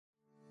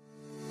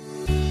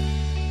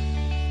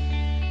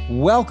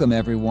Welcome,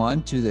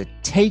 everyone, to the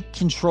Take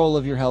Control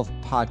of Your Health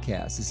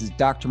podcast. This is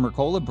Dr.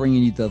 Mercola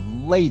bringing you the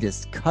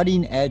latest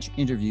cutting-edge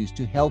interviews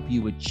to help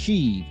you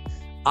achieve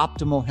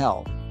optimal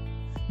health.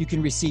 You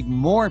can receive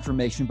more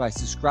information by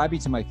subscribing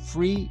to my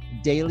free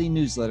daily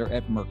newsletter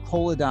at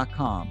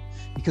Mercola.com.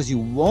 Because you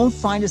won't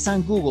find us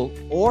on Google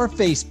or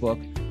Facebook,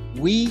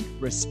 we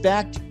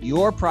respect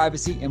your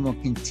privacy and will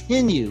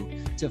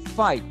continue to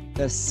fight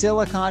the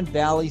Silicon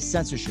Valley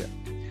censorship.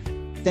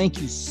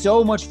 Thank you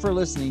so much for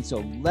listening.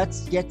 So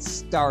let's get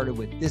started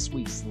with this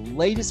week's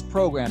latest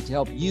program to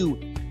help you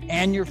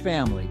and your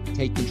family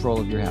take control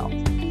of your health.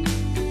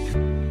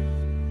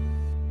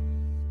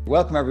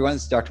 Welcome, everyone.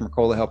 This is Dr.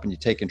 Mercola helping you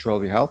take control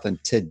of your health. And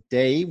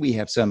today we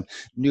have some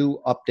new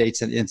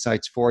updates and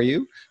insights for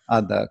you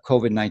on the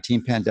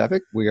COVID-19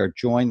 pandemic. We are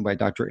joined by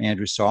Dr.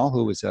 Andrew Saul,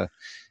 who was a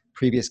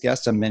previous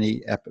guest on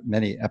many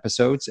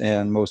episodes,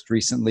 and most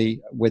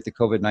recently with the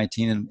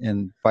COVID-19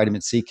 and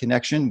vitamin C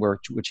connection,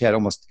 which had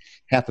almost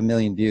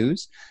 500,000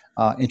 views.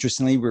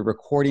 Interestingly, we're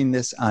recording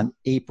this on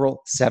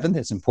April 7th.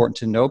 It's important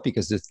to note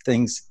because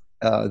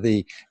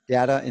the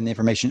data and the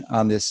information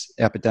on this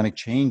epidemic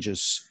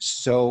changes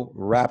so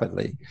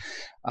rapidly.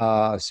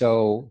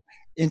 So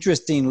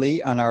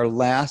interestingly, on our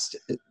last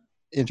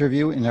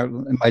interview, in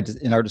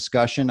our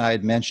discussion, I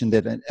had mentioned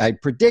that I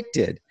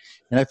predicted,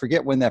 and I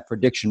forget when that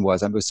prediction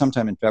was, it was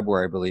sometime in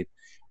February, I believe,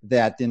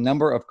 that the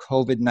number of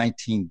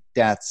COVID-19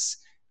 deaths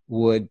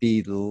would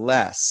be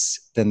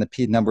less than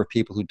the number of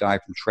people who die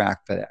from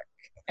traffic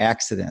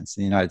accidents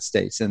in the United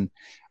States. And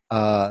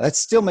that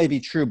still may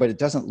be true, but it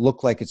doesn't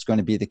look like it's going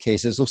to be the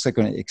case. It looks like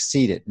it's going to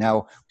exceed it.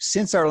 Now,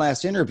 since our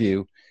last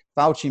interview,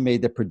 Fauci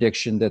made the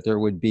prediction that there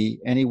would be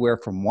anywhere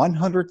from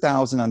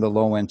 100,000 on the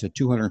low end to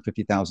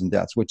 250,000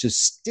 deaths, which is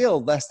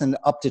still less than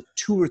up to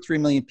 2 or 3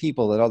 million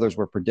people that others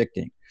were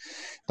predicting.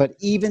 But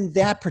even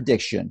that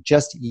prediction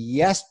just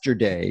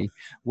yesterday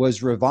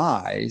was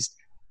revised.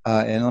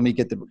 And let me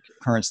get the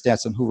current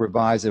stats on who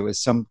revised it. It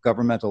was some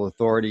governmental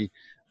authority,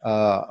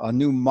 a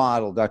new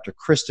model, Dr.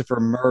 Christopher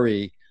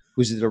Murray,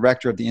 who's the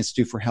director of the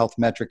Institute for Health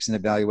Metrics and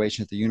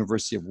Evaluation at the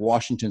University of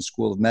Washington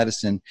School of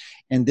Medicine.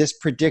 And this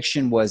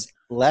prediction was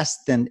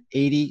less than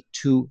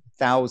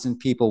 82,000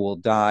 people will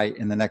die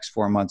in the next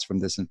 4 months from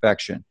this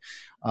infection,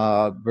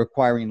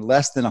 requiring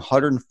less than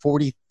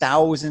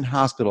 140,000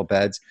 hospital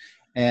beds,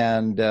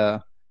 and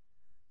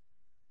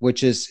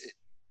which is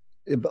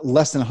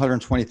less than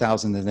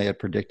 120,000 than they had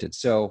predicted.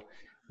 So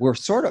we're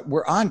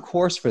on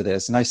course for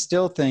this. And I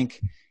still think,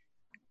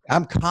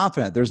 I'm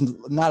confident, there's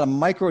not a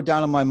micro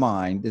doubt in my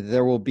mind that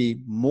there will be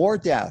more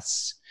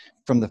deaths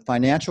from the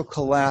financial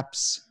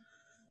collapse,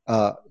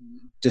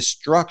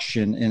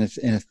 destruction and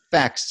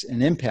effects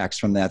and impacts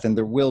from that than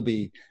there will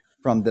be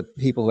from the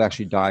people who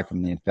actually die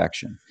from the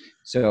infection.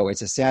 So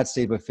it's a sad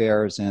state of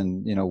affairs,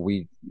 and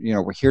we're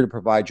here to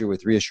provide you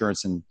with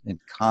reassurance and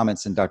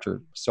comments in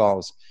Dr.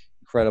 Saul's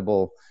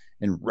incredible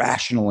and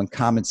rational and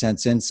common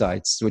sense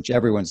insights, which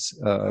everyone's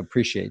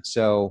appreciates.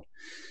 So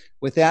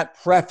with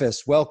that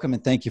preface, welcome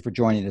and thank you for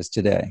joining us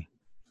today.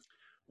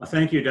 Well,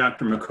 thank you,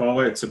 Dr.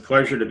 Mercola. It's a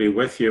pleasure to be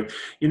with you.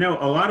 A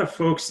lot of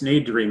folks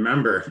need to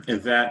remember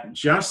that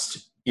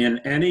just in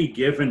any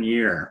given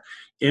year,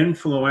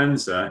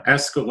 influenza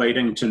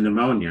escalating to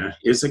pneumonia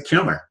is a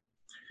killer.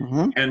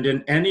 Mm-hmm. And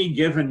in any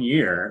given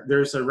year,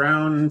 there's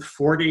around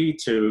 40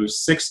 to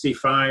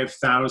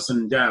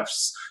 65,000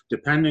 deaths,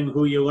 depending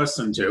who you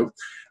listen to,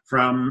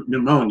 from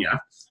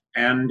pneumonia.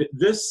 And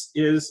this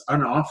is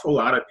an awful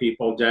lot of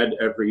people dead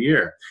every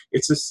year.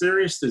 It's a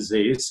serious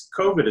disease.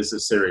 COVID is a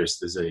serious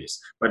disease,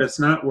 but it's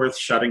not worth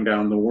shutting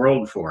down the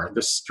world for.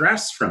 The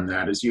stress from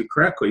that, as you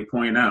correctly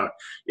point out,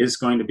 is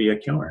going to be a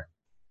killer.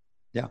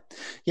 Yeah.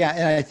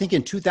 And I think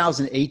in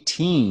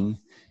 2018,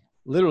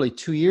 literally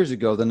 2 years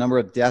ago, the number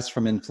of deaths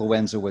from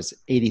influenza was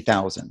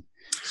 80,000.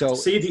 So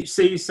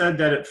CDC said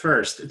that at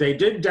first. They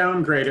did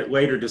downgrade it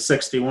later to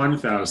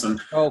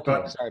 61,000. Okay,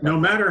 but no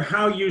matter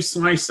how you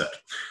slice it,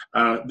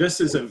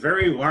 this is a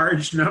very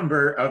large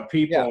number of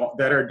people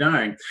that are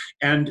dying.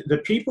 And the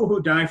people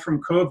who die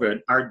from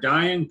COVID are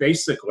dying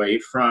basically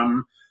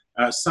from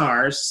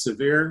SARS,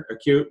 severe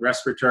acute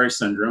respiratory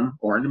syndrome,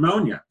 or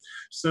pneumonia.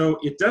 So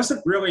it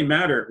doesn't really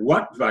matter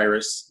what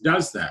virus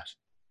does that.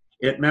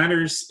 It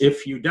matters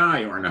if you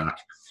die or not.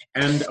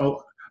 And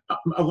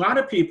a lot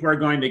of people are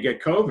going to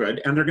get COVID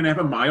and they're going to have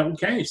a mild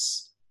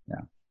case.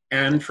 Yeah.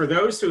 And for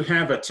those who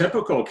have a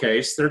typical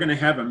case, they're going to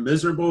have a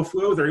miserable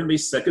flu. They're going to be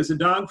sick as a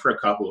dog for a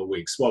couple of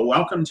weeks. Well,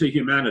 welcome to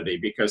humanity,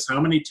 because how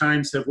many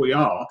times have we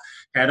all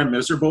had a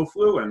miserable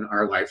flu in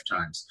our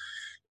lifetimes?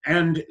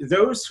 And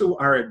those who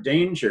are at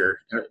danger,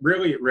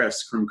 really at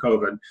risk from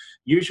COVID,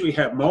 usually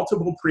have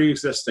multiple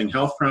pre-existing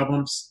health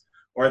problems,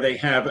 or they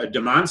have a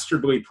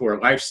demonstrably poor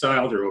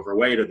lifestyle, they're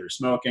overweight or they're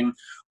smoking,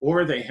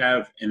 or they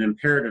have an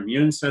impaired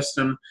immune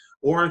system,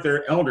 or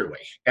they're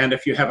elderly. And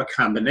if you have a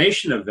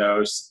combination of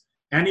those,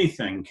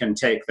 anything can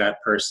take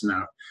that person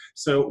out.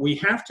 So we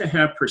have to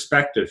have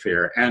perspective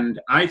here. And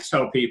I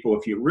tell people,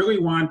 if you really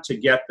want to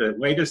get the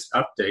latest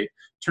update,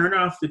 turn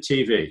off the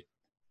TV.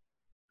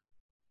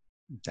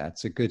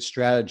 That's a good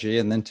strategy.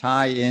 And then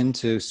tie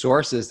into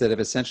sources that have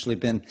essentially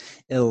been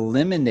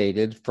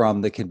eliminated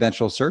from the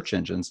conventional search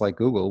engines like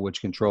Google,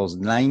 which controls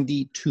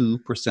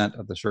 92%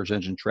 of the search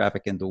engine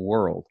traffic in the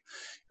world.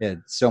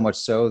 And so much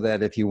so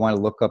that if you want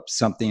to look up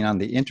something on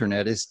the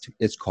internet,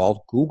 it's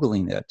called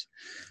Googling it.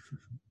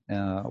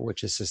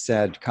 Which is a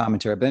sad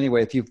commentary. But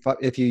anyway,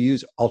 if you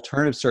use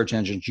alternative search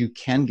engines, you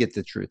can get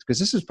the truth.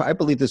 Because I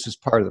believe this was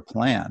part of the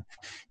plan,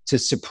 to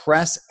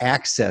suppress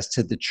access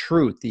to the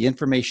truth, the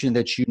information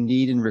that you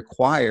need and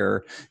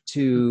require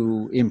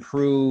to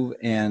improve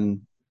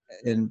and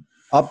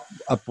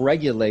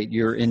upregulate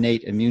your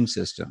innate immune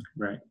system.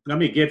 Right. Let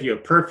me give you a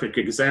perfect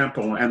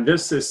example. And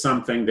this is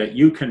something that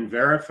you can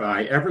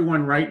verify.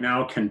 Everyone right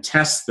now can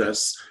test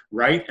this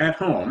right at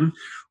home,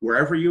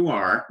 wherever you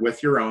are,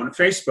 with your own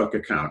Facebook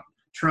account.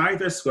 Try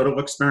this little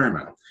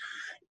experiment.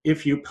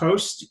 If you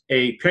post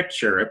a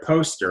picture, a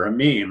poster, a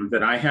meme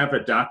that I have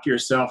at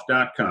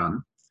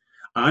doctoryourself.com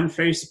on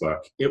Facebook,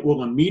 it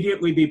will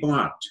immediately be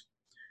blocked.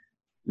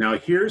 Now,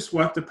 here's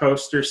what the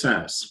poster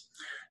says.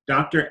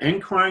 Dr.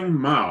 Enquang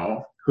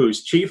Mao,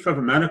 who's chief of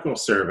a medical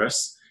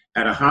service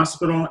at a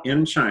hospital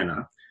in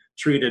China,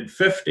 treated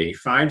 50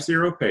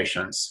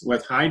 patients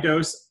with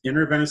high-dose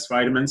intravenous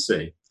vitamin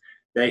C.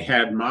 They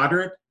had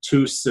moderate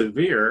to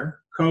severe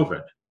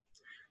COVID.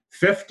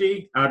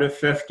 50 out of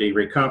 50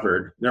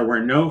 recovered. There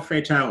were no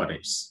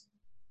fatalities.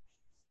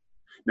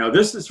 Now,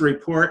 this is a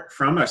report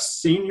from a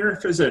senior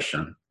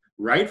physician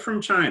right from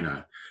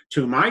China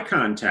to my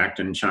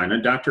contact in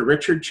China, Dr.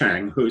 Richard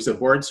Cheng, who's a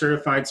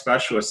board-certified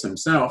specialist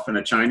himself and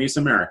a Chinese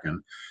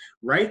American,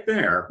 right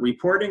there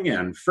reporting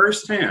in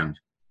firsthand.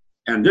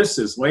 And this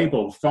is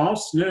labeled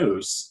false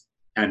news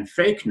and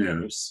fake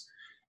news.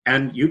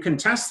 And you can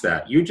test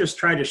that. You just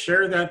try to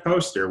share that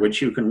poster,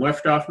 which you can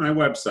lift off my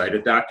website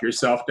at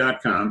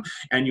doctoryourself.com,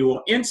 and you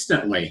will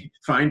instantly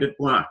find it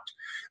blocked.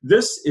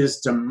 This is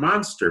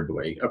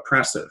demonstrably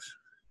oppressive.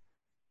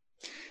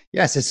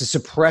 Yes, it's a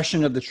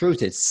suppression of the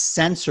truth. It's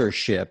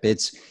censorship.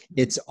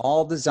 It's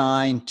all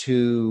designed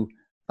to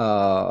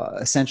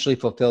essentially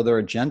fulfill their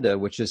agenda,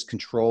 which is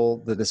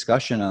control the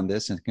discussion on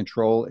this and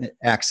control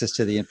access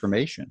to the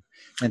information.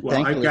 And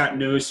well, I've got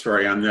news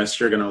for you on this.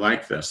 You're going to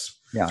like this.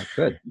 Yeah,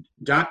 good.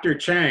 Dr.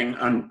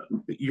 Cheng,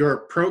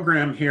 your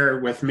program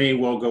here with me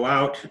will go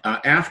out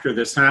after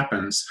this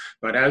happens,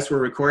 but as we're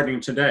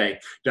recording today,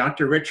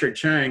 Dr. Richard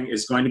Cheng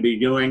is going to be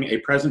doing a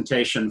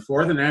presentation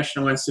for the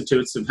National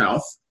Institutes of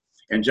Health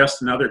in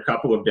just another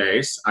couple of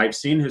days. I've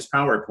seen his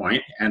PowerPoint,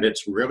 and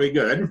it's really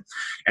good.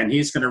 And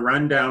he's going to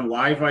run down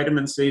why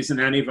vitamin C is an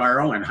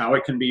antiviral and how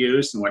it can be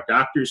used and what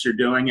doctors are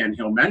doing. And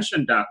he'll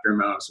mention Dr.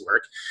 Mao's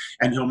work,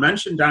 and he'll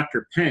mention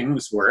Dr.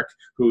 Peng's work,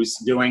 who's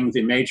doing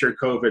the major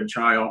COVID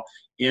trial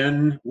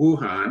in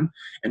Wuhan.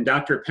 And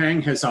Dr.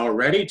 Peng has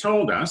already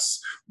told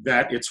us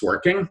that it's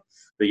working.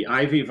 The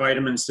IV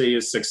vitamin C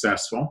is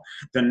successful.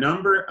 The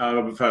number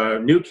of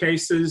new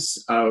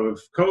cases of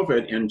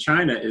COVID in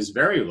China is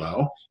very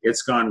low.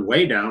 It's gone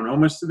way down,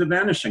 almost to the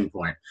vanishing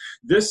point.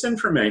 This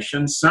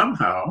information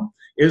somehow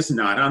is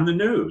not on the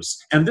news.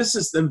 And this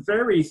is the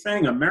very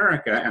thing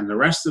America and the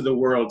rest of the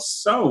world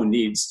so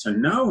needs to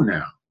know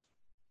now.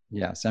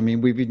 Yes, I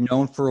mean, we've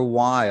known for a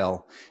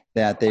while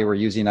that they were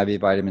using IV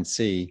vitamin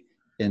C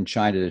in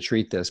China to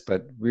treat this,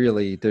 but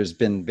really there's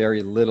been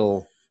very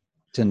little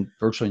to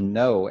virtually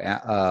no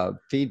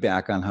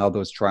feedback on how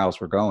those trials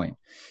were going.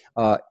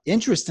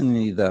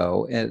 Interestingly,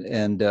 though,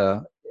 and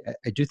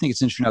I do think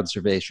it's an interesting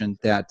observation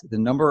that the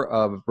number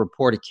of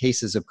reported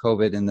cases of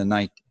COVID in the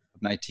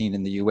 19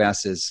 in the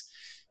U.S. is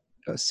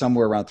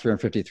somewhere around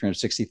 350,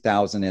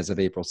 360,000 as of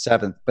April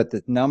 7th, but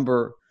the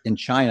number in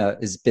China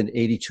has been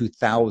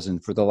 82,000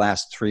 for the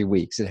last 3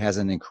 weeks. It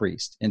hasn't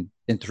increased in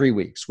 3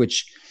 weeks,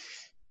 which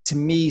to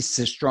me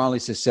strongly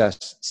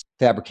suggests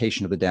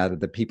fabrication of the data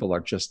that people are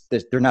just,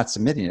 they're not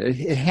submitting it.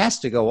 It has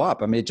to go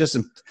up. I mean, it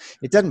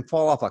doesn't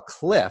fall off a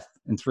cliff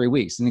in 3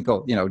 weeks. And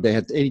they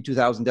had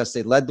 82,000 deaths.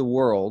 They led the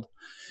world.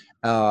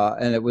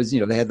 And it was,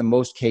 they had the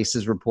most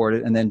cases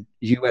reported, and then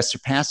the U.S.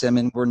 surpassed them.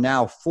 And we're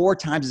now 4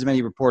 times as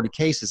many reported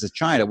cases as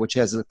China, which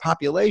has a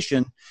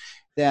population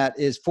that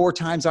is 4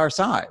 times our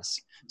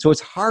size. So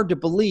it's hard to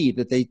believe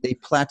that they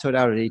plateaued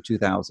out at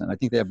 82,000. I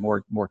think they have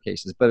more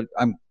cases, but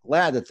I'm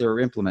glad that they're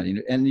implementing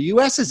it. And the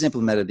U.S. has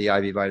implemented the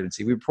IV vitamin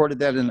C. We reported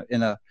that in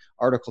an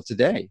article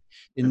today.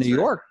 In New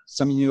York,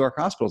 some New York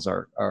hospitals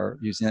are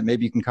using it.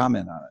 Maybe you can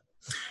comment on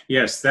it.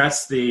 Yes,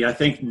 that's I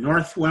think,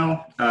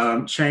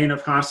 Northwell chain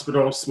of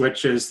hospitals,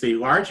 which is the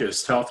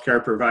largest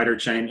healthcare provider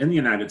chain in the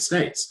United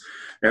States.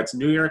 That's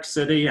New York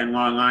City and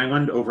Long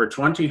Island, over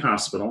 20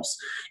 hospitals.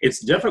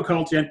 It's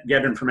difficult to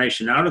get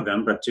information out of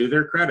them, but to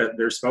their credit,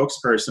 their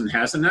spokesperson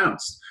has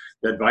announced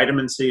that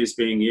vitamin C is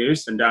being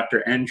used, and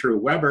Dr. Andrew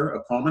Weber,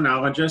 a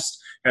pulmonologist,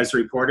 has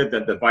reported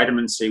that the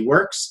vitamin C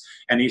works.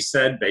 And he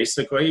said,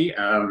 basically,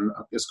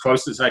 as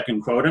close as I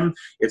can quote him,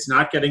 it's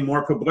not getting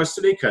more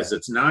publicity because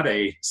it's not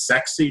a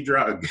sexy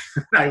drug.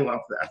 I love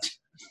that.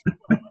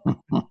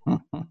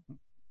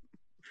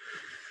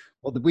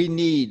 Well, we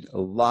need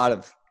a lot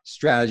of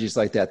strategies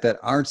like that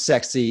aren't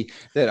sexy,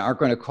 that aren't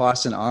going to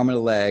cost an arm and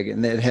a leg,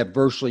 and that have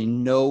virtually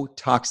no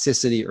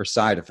toxicity or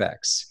side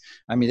effects.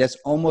 I mean, that's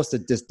almost a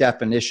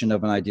definition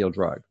of an ideal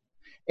drug.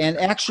 And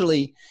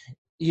actually,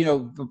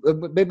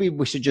 maybe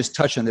we should just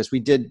touch on this. We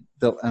did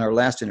in our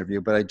last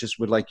interview, but I just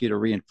would like you to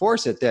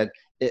reinforce it, that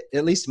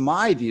at least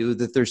my view,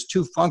 that there's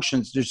two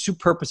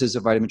purposes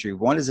of vitamin D.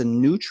 One is a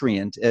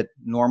nutrient at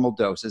normal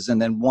doses,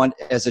 and then one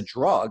as a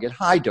drug at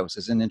high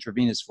doses in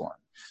intravenous form.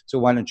 So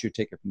why don't you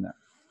take it from there?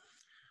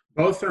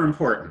 Both are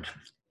important.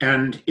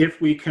 And if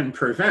we can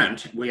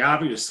prevent, we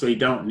obviously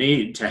don't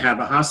need to have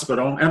a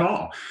hospital at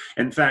all.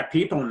 In fact,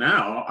 people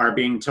now are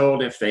being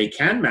told, if they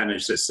can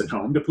manage this at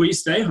home, to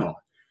please stay home.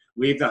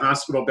 Leave the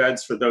hospital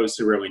beds for those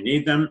who really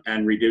need them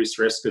and reduce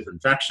risk of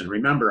infection.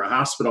 Remember, a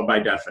hospital by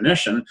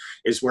definition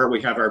is where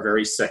we have our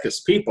very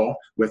sickest people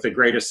with the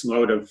greatest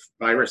load of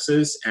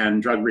viruses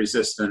and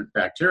drug-resistant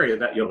bacteria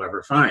that you'll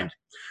ever find.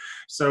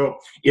 So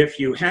if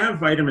you have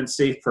vitamin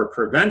C for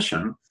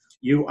prevention,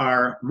 you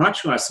are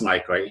much less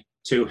likely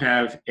to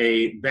have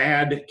a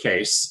bad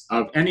case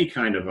of any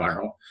kind of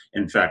viral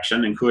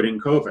infection, including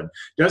COVID.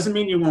 Doesn't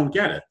mean you won't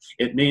get it.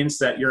 It means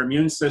that your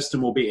immune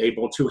system will be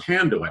able to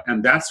handle it.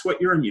 And that's what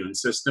your immune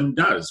system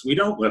does. We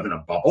don't live in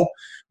a bubble.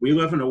 We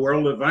live in a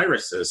world of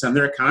viruses, and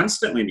they're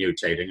constantly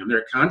mutating and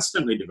they're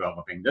constantly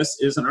developing. This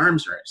is an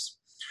arms race.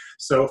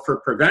 So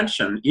for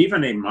prevention,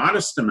 even a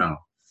modest amount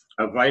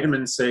of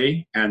vitamin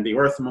C, and the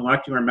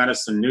Orthomolecular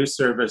Medicine News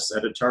Service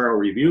Editorial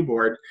Review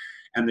Board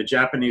and the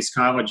Japanese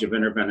College of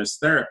Intravenous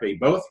Therapy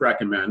both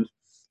recommend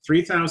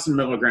 3,000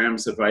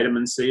 milligrams of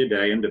vitamin C a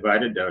day in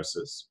divided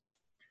doses,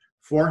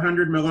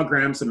 400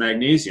 milligrams of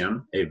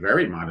magnesium, a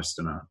very modest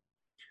amount,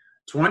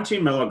 20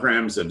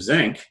 milligrams of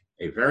zinc,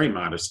 a very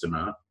modest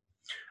amount,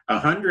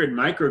 100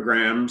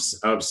 micrograms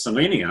of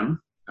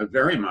selenium, a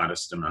very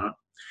modest amount,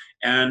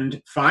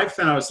 and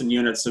 5,000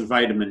 units of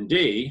vitamin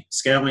D,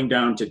 scaling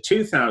down to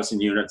 2,000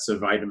 units of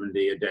vitamin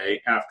D a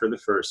day after the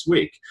first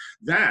week.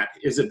 That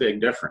is a big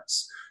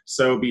difference.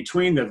 So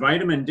between the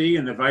vitamin D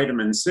and the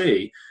vitamin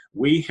C,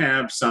 we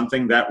have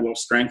something that will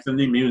strengthen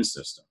the immune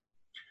system.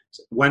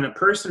 When a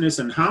person is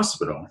in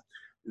hospital,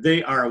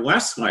 they are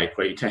less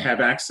likely to have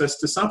access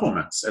to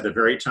supplements at a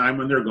very time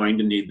when they're going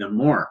to need them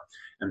more.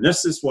 And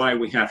this is why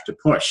we have to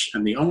push.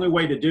 And the only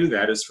way to do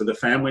that is for the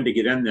family to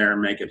get in there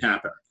and make it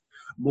happen.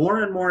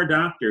 More and more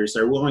doctors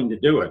are willing to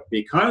do it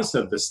because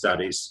of the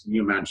studies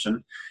you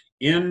mentioned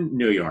in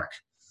New York.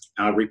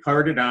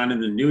 Reported on in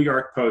the New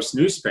York Post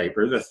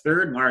newspaper, the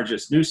third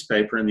largest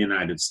newspaper in the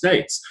United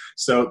States.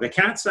 So the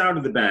cat's out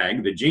of the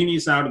bag, the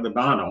genie's out of the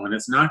bottle, and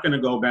it's not going to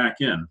go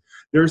back in.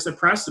 There's a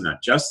precedent.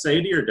 Just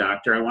say to your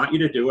doctor, I want you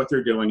to do what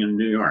they're doing in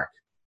New York.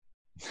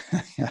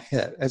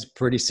 That's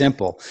pretty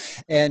simple.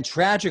 And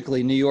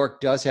tragically, New York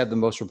does have the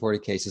most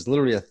reported cases.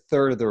 Literally a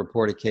third of the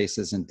reported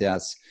cases and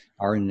deaths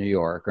are in New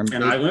York.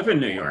 And I live in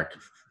New York.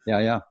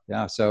 Yeah.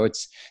 So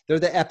they're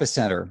the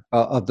epicenter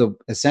of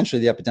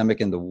essentially the epidemic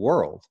in the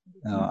world.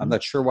 I'm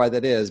not sure why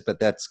that is, but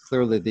that's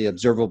clearly the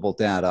observable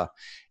data,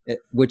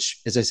 which,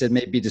 as I said,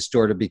 may be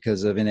distorted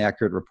because of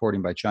inaccurate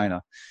reporting by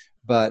China.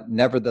 But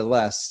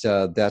nevertheless,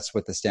 that's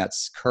what the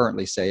stats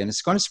currently say. And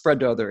it's going to spread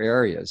to other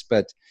areas.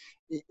 But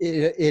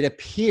it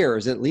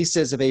appears, at least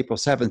as of April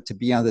 7th, to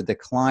be on the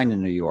decline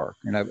in New York.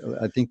 And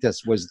I think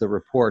this was the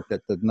report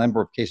that the number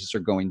of cases are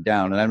going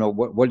down. And I don't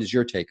know, what is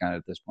your take on it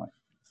at this point?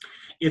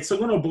 It's a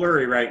little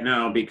blurry right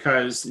now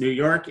because New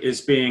York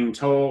is being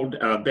told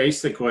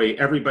basically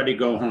everybody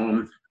go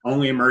home,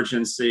 only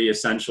emergency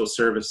essential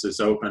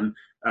services open,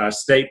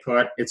 stay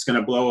put, it's going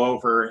to blow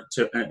over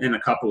in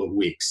a couple of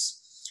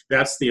weeks.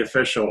 That's the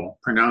official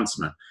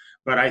pronouncement.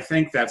 But I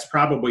think that's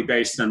probably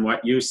based on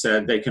what you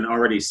said. They can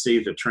already see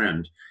the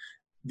trend.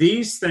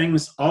 These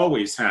things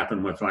always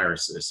happen with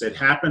viruses. It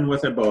happened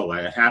with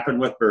Ebola. It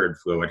happened with bird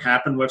flu. It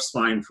happened with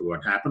swine flu.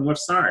 It happened with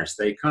SARS.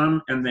 They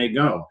come and they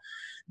go.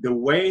 The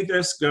way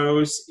this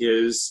goes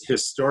is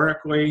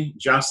historically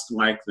just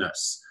like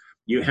this.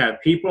 You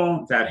have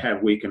people that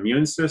have weak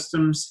immune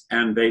systems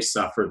and they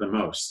suffer the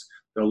most.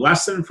 The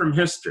lesson from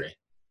history,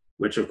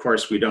 which of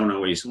course we don't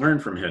always learn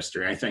from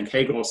history. I think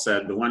Hegel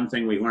said the one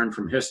thing we learn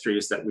from history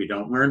is that we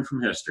don't learn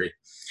from history.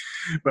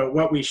 But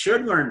what we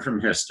should learn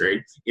from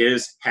history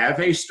is have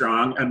a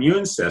strong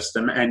immune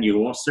system and you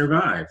will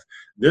survive.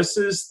 This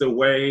is the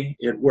way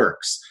it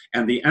works.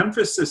 And the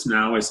emphasis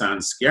now is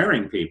on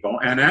scaring people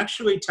and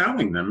actually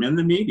telling them in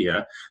the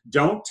media,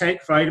 don't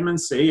take vitamin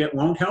C, it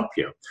won't help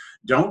you.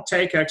 Don't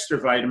take extra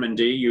vitamin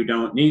D, you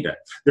don't need it.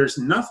 There's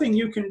nothing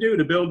you can do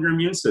to build your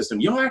immune system.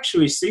 You'll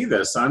actually see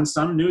this on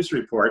some news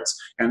reports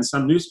and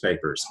some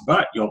newspapers,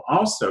 but you'll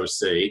also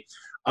see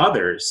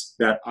others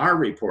that are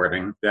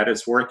reporting that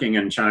it's working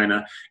in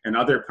China and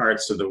other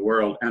parts of the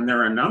world. And there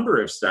are a number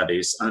of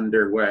studies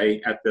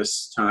underway at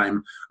this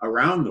time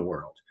around the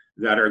world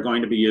that are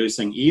going to be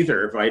using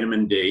either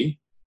vitamin D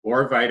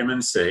or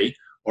vitamin C,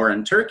 or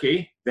in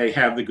Turkey, they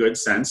have the good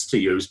sense to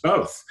use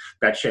both.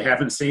 Bet you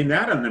haven't seen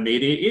that on the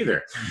media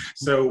either.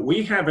 So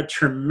we have a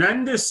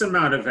tremendous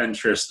amount of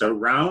interest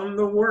around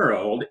the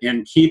world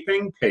in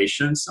keeping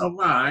patients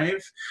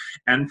alive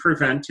and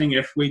preventing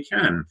if we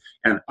can.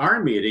 And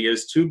our media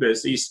is too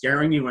busy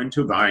scaring you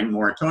into buying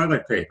more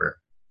toilet paper.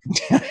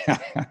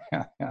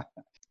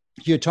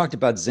 You talked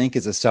about zinc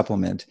as a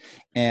supplement,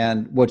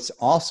 and what's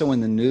also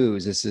in the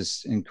news is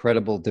this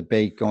incredible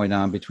debate going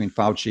on between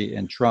Fauci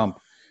and Trump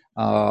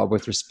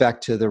with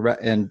respect to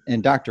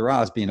and Dr.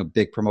 Oz being a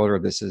big promoter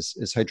of this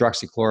is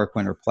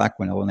hydroxychloroquine or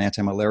Plaquenil, an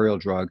anti-malarial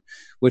drug,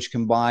 which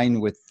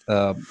combined with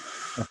a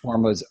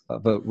form of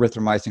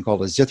erythromycin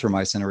called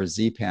azithromycin or a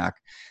Z-Pak,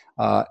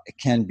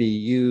 can be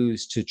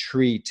used to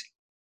treat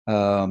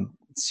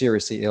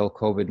seriously ill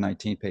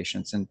COVID-19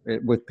 patients, and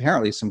with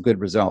apparently some good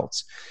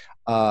results.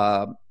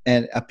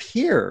 And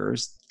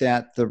appears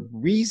that the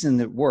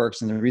reason it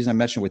works, and the reason I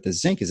mentioned with the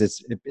zinc,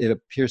 is it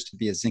appears to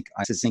be a zinc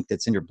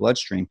that's in your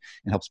bloodstream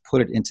and helps put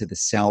it into the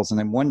cells.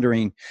 And I'm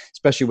wondering,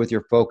 especially with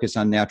your focus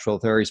on natural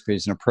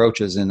therapies and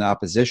approaches in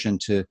opposition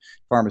to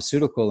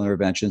pharmaceutical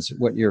interventions,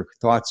 what your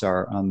thoughts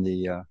are on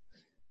the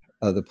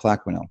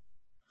Plaquenil.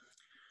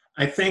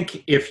 I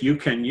think if you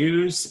can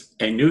use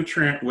a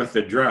nutrient with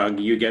the drug,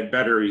 you get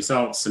better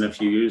results than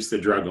if you use the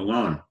drug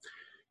alone.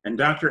 And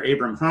Dr.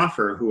 Abram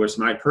Hoffer, who was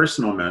my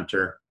personal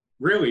mentor,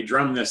 really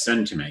drummed this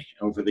into me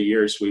over the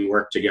years we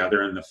worked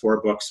together and the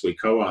 4 books we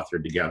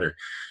co-authored together.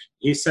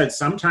 He said,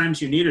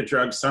 sometimes you need a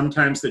drug,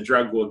 sometimes the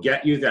drug will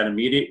get you that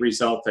immediate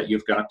result that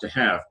you've got to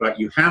have, but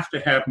you have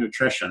to have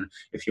nutrition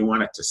if you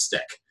want it to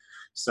stick.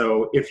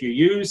 So if you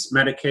use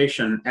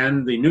medication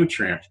and the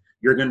nutrient,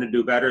 you're going to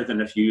do better than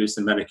if you use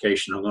the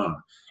medication alone.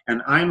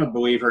 And I'm a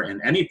believer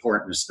in any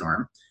port in a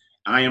storm.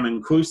 I am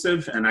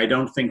inclusive, and I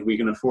don't think we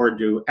can afford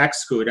to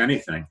exclude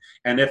anything.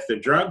 And if the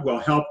drug will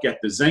help get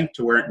the zinc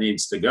to where it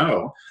needs to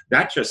go,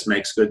 that just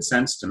makes good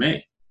sense to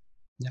me.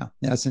 Yeah,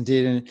 yes,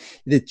 indeed. And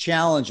the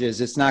challenge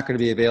is it's not going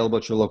to be available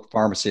at your local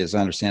pharmacy, as I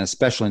understand,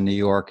 especially in New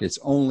York. It's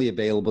only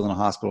available in a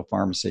hospital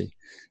pharmacy,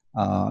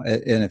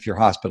 and if you're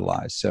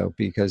hospitalized. So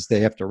because they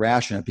have to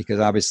ration it,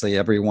 because obviously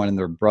everyone and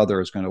their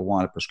brother is going to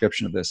want a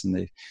prescription of this, and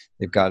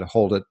they've got to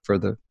hold it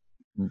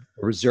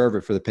reserve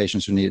it for the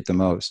patients who need it the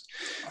most.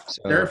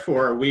 So,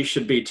 therefore, we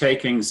should be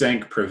taking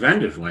zinc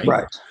preventively,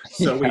 right?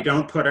 So we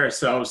don't put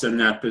ourselves in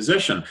that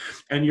position.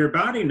 And your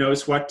body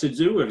knows what to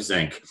do with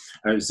zinc.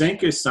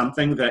 Zinc is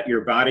something that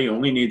your body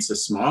only needs a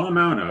small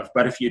amount of,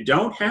 but if you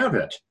don't have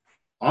it,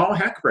 all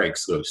heck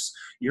breaks loose.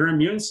 Your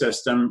immune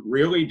system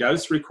really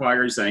does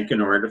require zinc in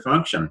order to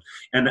function.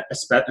 And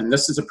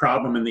this is a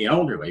problem in the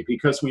elderly,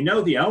 because we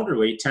know the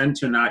elderly tend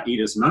to not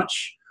eat as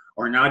much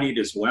or not eat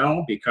as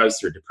well because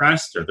they're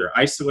depressed or they're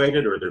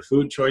isolated or their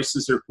food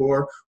choices are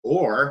poor,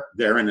 or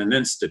they're in an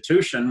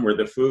institution where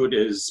the food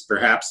is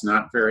perhaps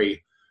not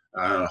very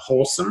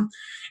wholesome.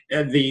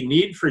 And the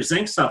need for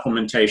zinc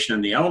supplementation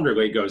in the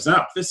elderly goes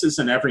up. This is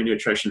in every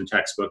nutrition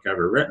textbook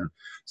ever written.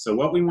 So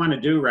what we want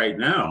to do right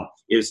now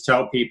is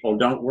tell people,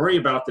 don't worry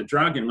about the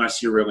drug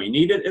unless you really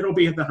need it. It'll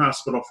be at the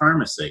hospital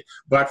pharmacy.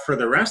 But for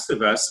the rest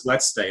of us,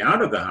 let's stay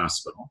out of the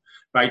hospital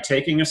by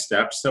taking a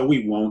step so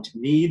we won't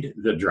need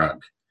the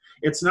drug.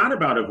 It's not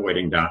about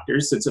avoiding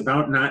doctors, it's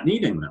about not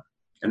needing them.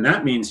 And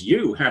that means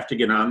you have to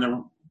get on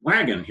the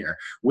wagon here.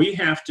 We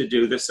have to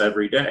do this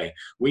every day.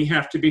 We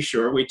have to be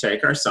sure we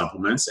take our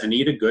supplements and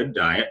eat a good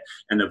diet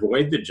and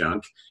avoid the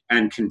junk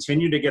and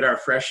continue to get our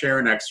fresh air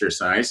and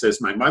exercise.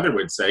 As my mother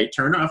would say,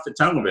 turn off the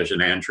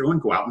television, Andrew,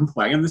 and go out and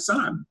play in the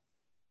sun.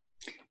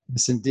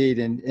 Yes, indeed.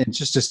 And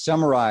just to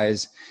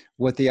summarize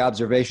what the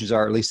observations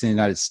are, at least in the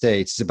United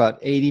States, it's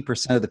about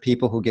 80% of the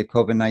people who get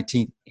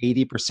COVID-19,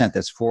 80%,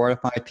 that's 4 out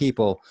of 5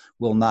 people,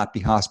 will not be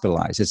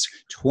hospitalized. It's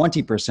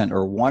 20%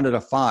 or 1 out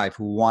of 5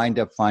 who wind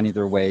up finding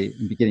their way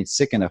and getting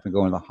sick enough and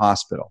going to the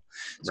hospital.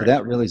 So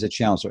that really is a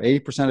challenge. So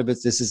 80% of it,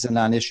 this is a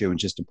non-issue and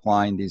just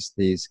applying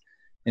these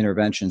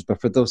interventions. But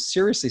for those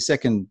seriously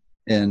sick and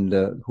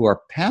who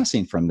are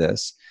passing from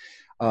this,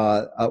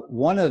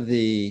 one of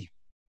the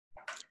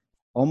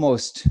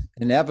almost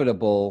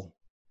inevitable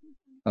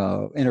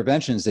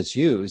interventions that's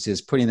used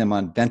is putting them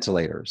on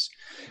ventilators.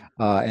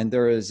 And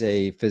there is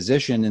a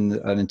physician,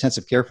 an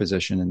intensive care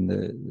physician in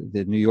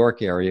the New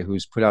York area,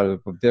 who's put out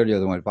a video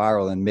that went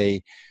viral and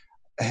may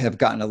have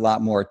gotten a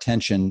lot more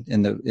attention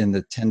in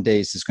the 10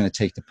 days it's going to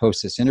take to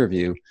post this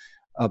interview,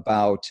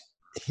 about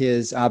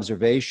his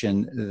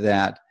observation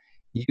that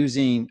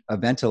using a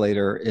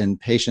ventilator in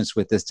patients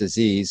with this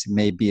disease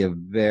may be a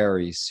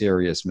very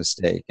serious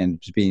mistake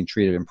and being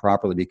treated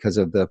improperly because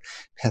of the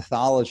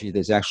pathology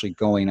that's actually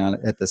going on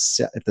at the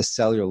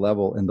cellular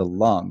level in the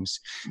lungs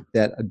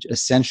that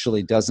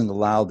essentially doesn't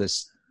allow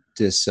this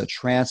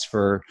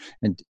transfer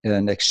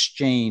and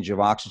exchange of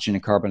oxygen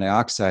and carbon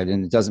dioxide,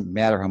 and it doesn't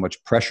matter how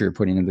much pressure you're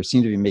putting in. They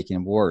seem to be making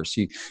them worse.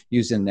 You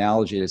use an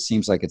analogy, it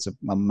seems like it's a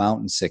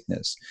mountain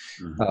sickness,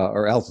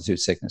 or altitude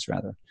sickness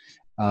rather.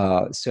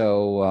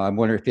 So I'm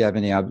wondering if you have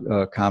any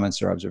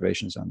comments or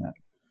observations on that.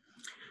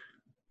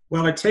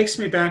 Well, it takes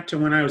me back to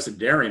when I was a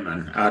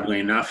dairyman, oddly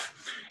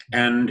enough.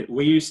 And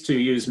we used to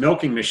use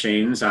milking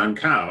machines on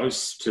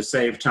cows to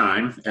save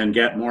time and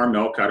get more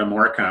milk out of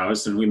more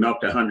cows. And we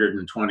milked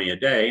 120 a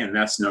day. And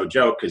that's no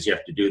joke because you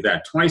have to do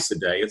that twice a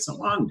day. It's a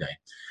long day.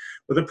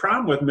 But the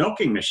problem with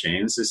milking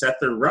machines is that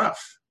they're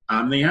rough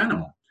on the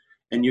animal.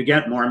 And you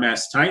get more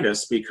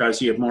mastitis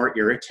because you have more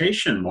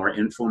irritation, more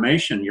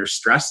inflammation. You're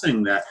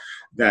stressing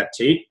that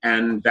teat,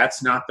 and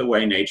that's not the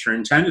way nature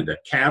intended it.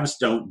 Calves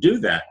don't do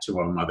that to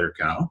a mother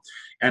cow.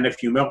 And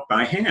if you milk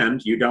by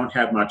hand, you don't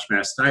have much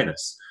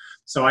mastitis.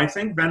 So I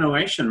think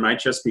ventilation might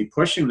just be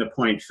pushing the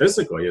point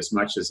physically as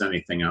much as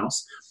anything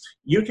else.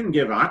 You can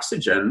give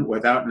oxygen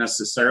without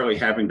necessarily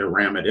having to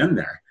ram it in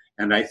there.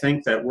 And I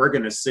think that we're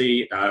going to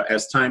see,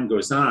 as time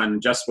goes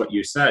on, just what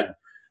you said,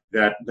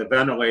 that the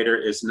ventilator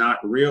is not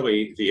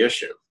really the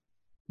issue.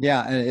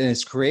 Yeah, and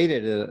it's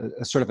created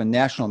a sort of a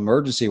national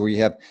emergency where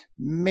you have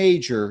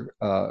major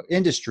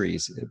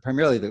industries,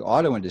 primarily the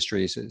auto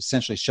industries,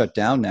 essentially shut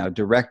down now,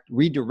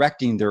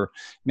 redirecting their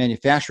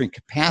manufacturing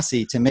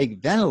capacity to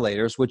make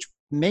ventilators, which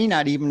may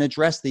not even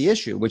address the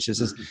issue, which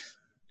is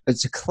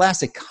it's a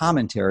classic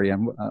commentary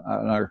on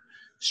our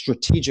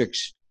strategic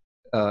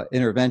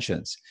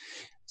interventions.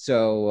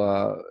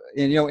 So,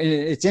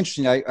 it's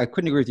interesting. I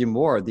couldn't agree with you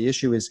more. The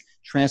issue is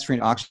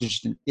transferring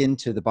oxygen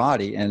into the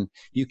body, and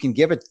you can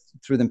give it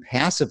through them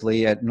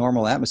passively at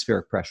normal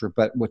atmospheric pressure.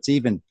 But what's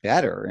even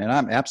better, and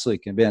I'm absolutely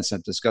convinced,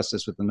 I've discussed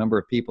this with a number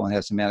of people and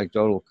have some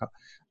anecdotal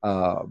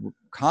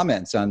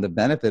comments on the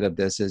benefit of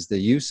this, is the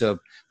use of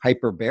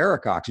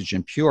hyperbaric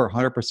oxygen, pure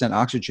 100%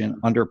 oxygen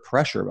under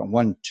pressure,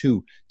 1,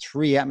 2,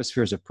 3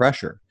 atmospheres of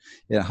pressure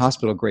in a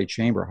hospital grade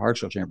chamber, hard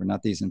shell chamber,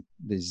 not these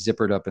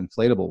zippered up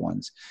inflatable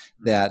ones,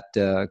 that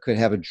could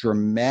have a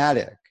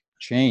dramatic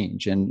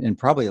change and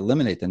probably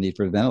eliminate the need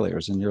for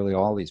ventilators in nearly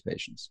all these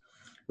patients.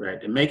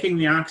 Right. And making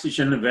the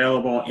oxygen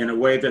available in a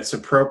way that's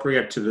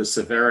appropriate to the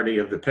severity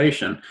of the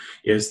patient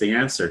is the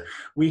answer.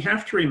 We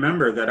have to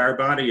remember that our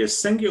body is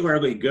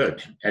singularly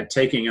good at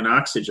taking in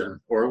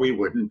oxygen, or we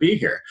wouldn't be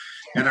here.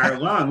 And our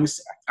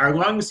lungs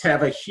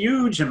have a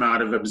huge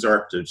amount of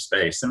absorptive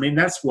space. I mean,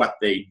 that's what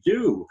they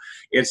do.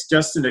 It's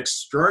just an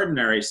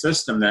extraordinary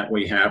system that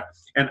we have.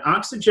 And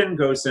oxygen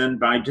goes in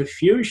by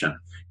diffusion.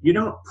 You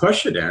don't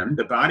push it in,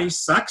 the body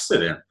sucks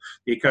it in,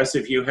 because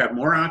if you have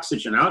more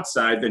oxygen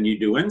outside than you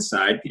do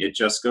inside, it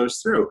just goes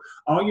through.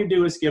 All you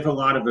do is give a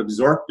lot of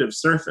absorptive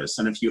surface.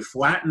 And if you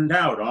flattened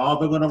out all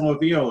the little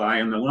alveoli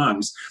in the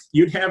lungs,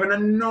 you'd have an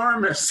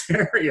enormous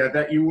area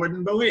that you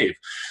wouldn't believe.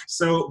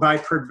 So by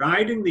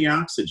providing the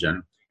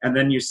oxygen, and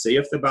then you see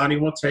if the body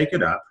will take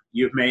it up,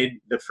 you've made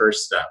the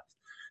first step.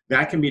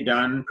 That can be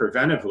done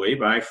preventively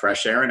by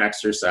fresh air and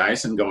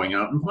exercise and going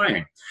out and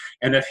playing.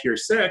 And if you're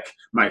sick,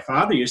 my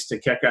father used to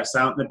kick us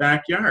out in the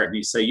backyard. And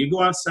he'd say, you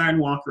go outside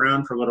and walk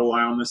around for a little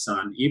while in the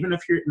sun. Even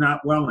if you're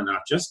not well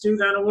enough, just do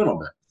that a little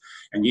bit.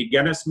 And you'd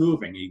get us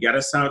moving. You'd get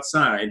us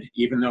outside,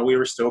 even though we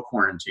were still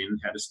quarantined,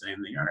 had to stay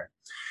in the yard.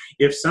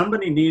 If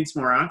somebody needs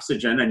more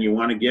oxygen and you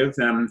want to give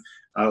them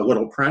a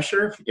little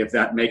pressure, if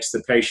that makes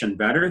the patient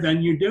better,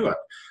 then you do it.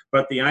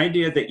 But the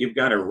idea that you've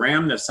got to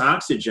ram this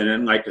oxygen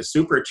in like a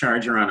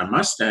supercharger on a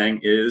Mustang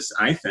is,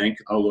 I think,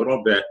 a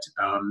little bit,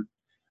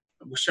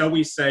 shall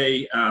we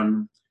say,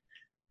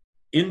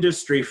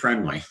 industry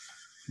friendly.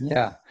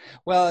 Yeah.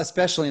 Well,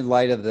 especially in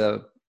light of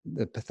the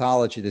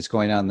pathology that's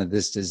going on in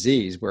this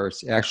disease, where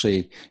it's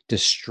actually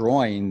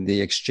destroying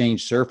the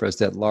exchange surface,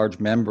 that large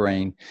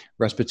membrane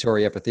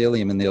respiratory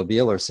epithelium in the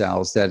alveolar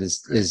cells that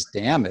is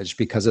damaged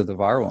because of the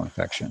viral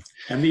infection.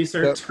 And these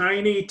are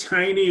tiny,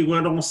 tiny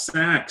little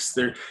sacs.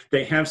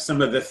 They have some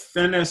of the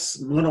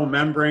thinnest little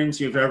membranes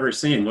you've ever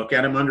seen. Look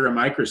at them under a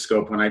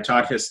microscope. When I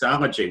taught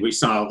histology, we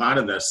saw a lot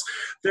of this.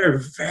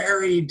 They're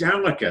very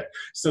delicate.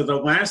 So the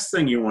last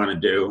thing you want to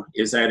do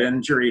is add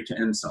injury to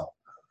insult.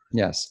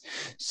 Yes.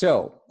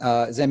 So,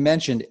 as I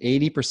mentioned,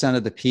 80%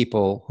 of the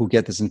people who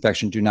get this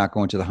infection do not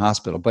go into the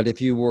hospital. But if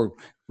you were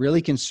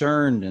really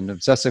concerned and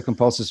obsessive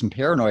compulsive and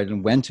paranoid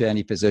and went to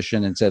any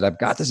physician and said, I've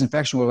got this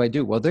infection, what do I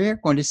do? Well, they're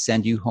going to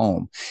send you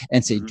home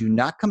and say, do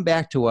not come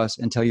back to us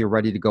until you're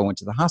ready to go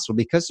into the hospital,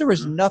 because there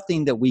is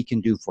nothing that we can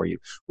do for you.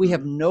 We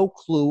have no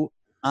clue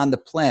on the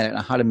planet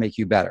on how to make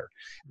you better.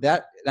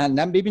 That, and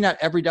maybe not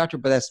every doctor,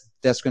 but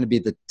that's going to be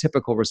the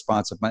typical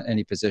response of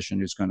any physician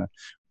who's going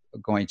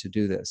to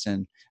do this.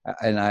 And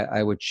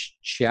I would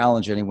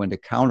challenge anyone to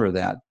counter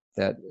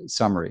that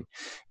summary.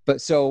 But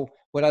so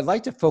what I'd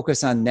like to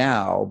focus on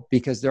now,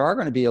 because there are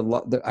going to be a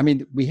lot, I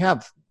mean, we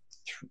have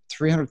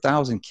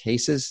 300,000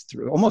 cases,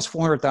 almost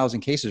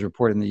 400,000 cases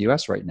reported in the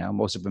US right now,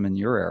 most of them in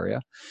your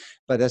area,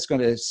 but that's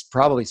going to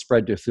probably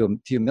spread to a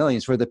few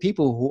millions. For the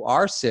people who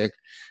are sick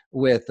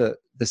with the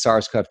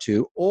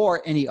SARS-CoV-2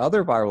 or any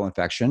other viral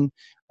infection,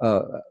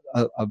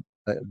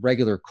 a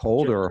regular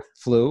cold or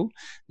flu,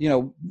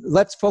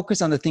 let's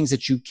focus on the things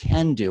that you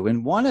can do.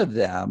 And one of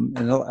them,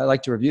 and I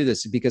like to review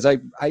this because I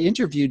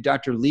interviewed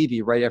Dr.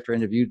 Levy right after I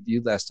interviewed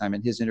you last time,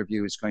 and his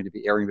interview is going to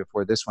be airing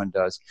before this one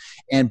does.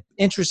 And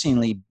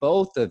interestingly,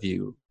 both of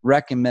you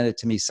recommended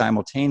to me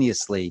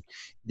simultaneously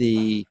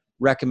the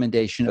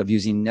recommendation of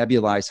using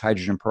nebulized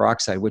hydrogen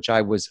peroxide, which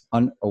I was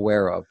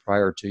unaware of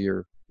prior to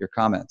your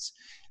comments.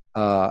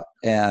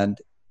 And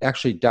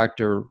actually,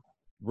 Dr.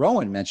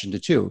 Rowan mentioned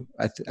it too.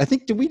 I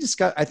think, did we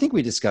discuss? I think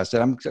we discussed it.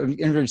 I'm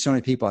interviewing so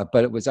many people,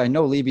 but it was, I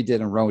know Levy did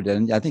and Rowan did,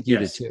 and I think you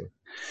did too.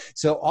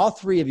 So all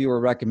three of you are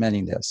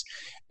recommending this.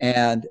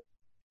 And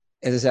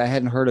as I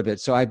hadn't heard of it,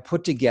 so I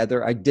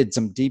did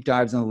some deep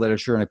dives in the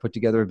literature, and I put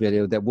together a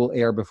video that will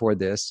air before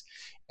this,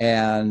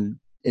 and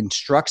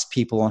instructs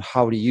people on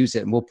how to use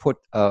it. And we'll put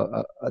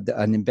and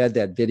embed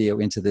that video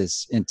into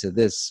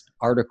this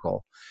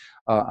article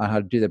on how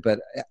to do that. But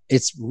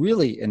it's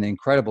really an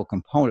incredible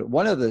component.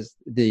 One of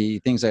the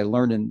things I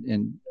learned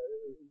in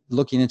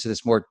looking into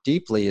this more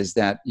deeply is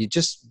that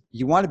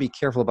you want to be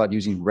careful about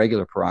using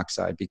regular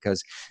peroxide,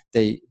 because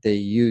they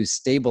use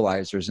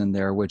stabilizers in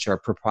there, which are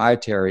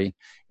proprietary,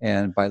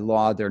 and by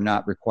law they're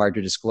not required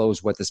to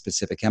disclose what the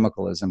specific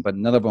chemical is, but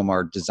none of them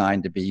are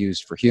designed to be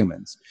used for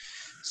humans.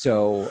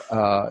 So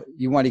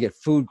you want to get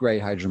food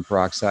grade hydrogen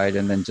peroxide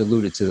and then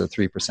dilute it to the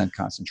 3%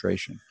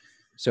 concentration.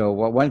 So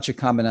why don't you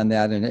comment on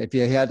that, and if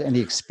you had any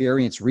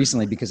experience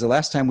recently, because the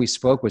last time we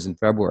spoke was in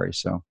February.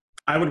 So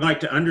I would like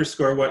to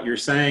underscore what you're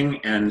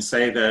saying and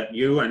say that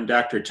you and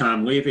Dr.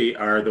 Tom Levy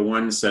are the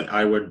ones that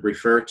I would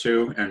refer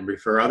to and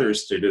refer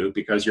others to do,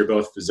 because you're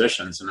both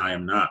physicians and I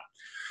am not.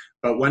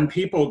 But when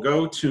people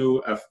go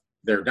to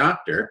their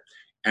doctor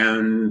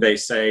and they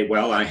say,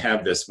 well, I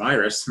have this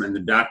virus, and the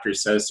doctor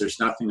says there's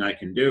nothing I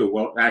can do.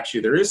 Well, actually,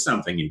 there is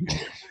something you can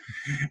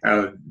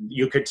do.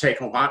 You could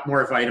take a lot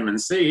more vitamin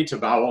C to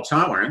bowel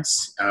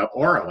tolerance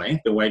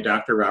orally, the way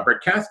Dr.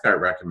 Robert Cathcart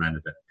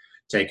recommended it.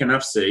 Take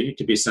enough C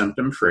to be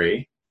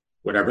symptom-free,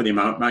 whatever the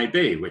amount might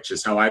be, which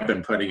is how I've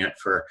been putting it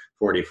for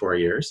 44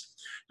 years.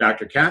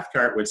 Dr.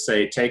 Cathcart would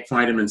say, take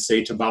vitamin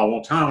C to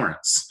bowel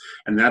tolerance.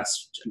 And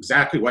that's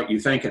exactly what you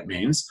think it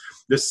means.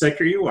 The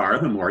sicker you are,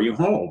 the more you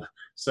hold.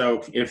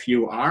 So if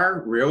you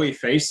are really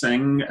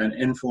facing an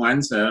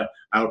influenza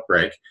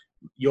outbreak,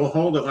 you'll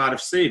hold a lot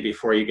of C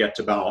before you get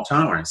to bowel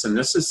tolerance. And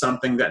this is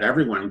something that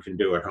everyone can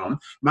do at home.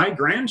 My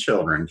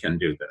grandchildren can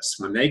do this.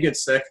 When they get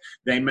sick,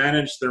 they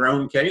manage their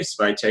own case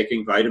by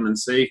taking vitamin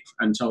C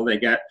until they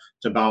get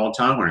to bowel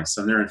tolerance,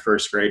 and they're in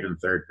first grade and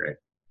third grade.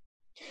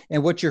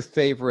 And what's your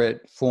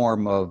favorite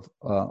form of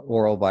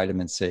oral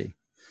vitamin C?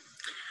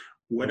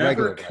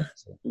 Whatever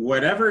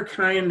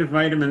kind of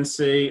vitamin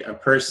C a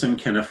person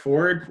can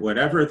afford,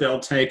 whatever they'll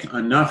take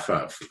enough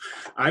of.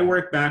 I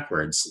work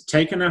backwards.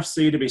 Take enough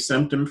C to be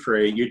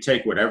symptom-free. You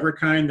take whatever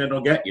kind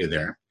that'll get you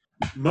there.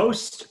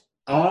 Most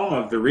all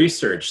of the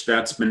research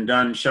that's been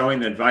done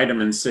showing that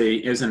vitamin C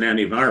is an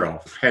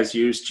antiviral has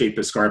used cheap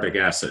ascorbic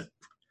acid.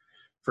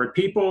 For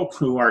people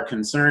who are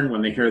concerned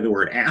when they hear the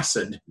word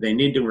acid, they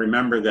need to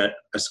remember that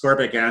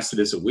ascorbic acid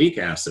is a weak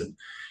acid.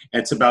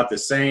 It's about the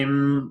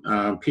same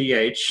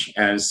pH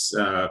as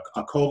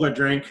a cola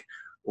drink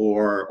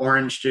or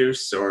orange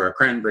juice or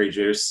cranberry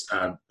juice,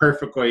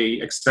 perfectly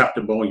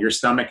acceptable. Your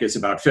stomach is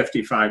about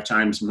 55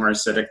 times more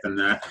acidic than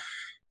that.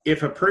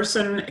 If a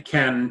person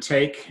can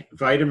take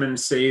vitamin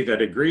C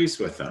that agrees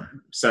with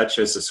them, such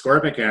as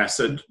ascorbic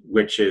acid,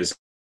 which is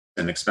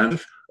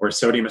inexpensive, or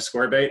sodium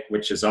ascorbate,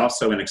 which is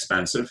also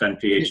inexpensive and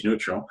pH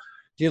neutral.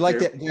 Do you like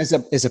that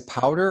as a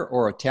powder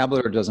or a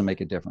tablet, or doesn't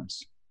make a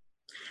difference?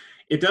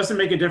 It doesn't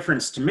make a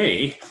difference to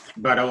me,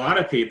 but a lot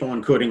of people,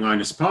 including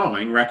Linus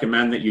Pauling,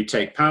 recommend that you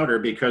take powder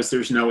because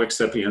there's no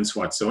excipients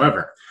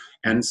whatsoever.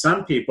 And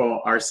some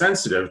people are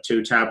sensitive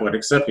to tablet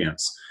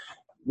excipients.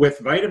 With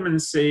vitamin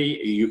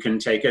C, you can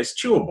take as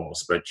chewables,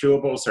 but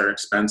chewables are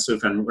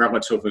expensive and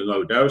relatively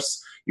low dose.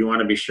 You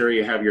want to be sure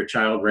you have your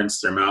child rinse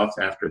their mouth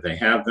after they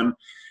have them.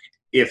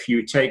 If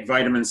you take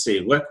vitamin C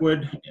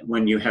liquid,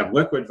 when you have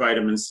liquid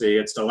vitamin C,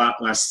 it's a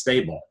lot less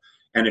stable.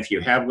 And if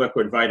you have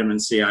liquid vitamin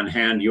C on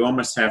hand, you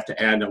almost have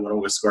to add a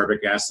little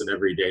ascorbic acid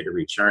every day to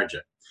recharge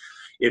it.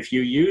 If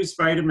you use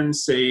vitamin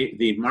C,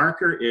 the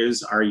marker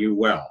is, are you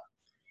well?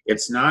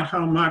 It's not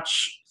how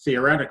much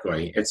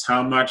theoretically, it's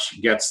how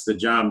much gets the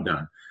job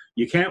done.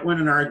 You can't win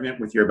an argument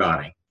with your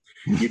body.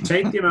 You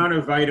take the amount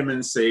of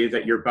vitamin C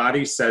that your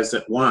body says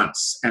it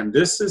wants. And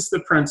this is the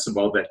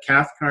principle that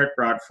Cathcart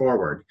brought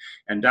forward.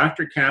 And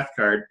Dr.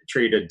 Cathcart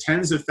treated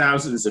tens of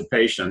thousands of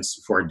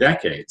patients for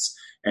decades.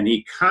 And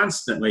he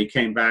constantly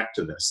came back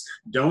to this.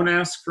 Don't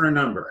ask for a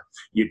number.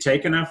 You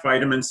take enough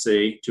vitamin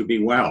C to be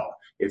well.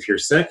 If you're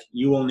sick,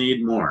 you will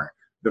need more.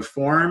 The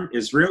form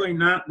is really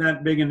not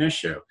that big an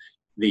issue.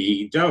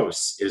 The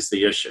dose is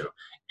the issue.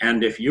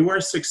 And if you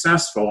are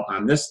successful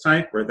on this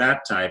type or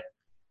that type,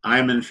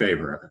 I'm in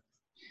favor of it.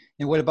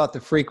 And what about the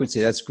frequency?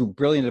 That's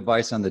brilliant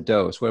advice on the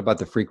dose. What about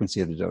the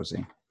frequency of the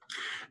dosing?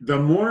 The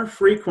more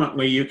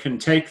frequently you can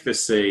take the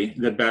C,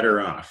 the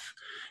better off.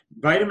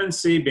 Vitamin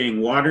C,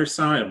 being water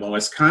soluble,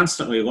 is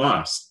constantly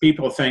lost.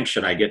 People think,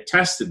 should I get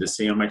tested to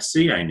see how much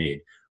C I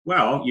need?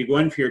 Well, you go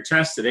in for your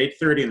test at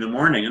 8:30 in the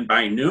morning, and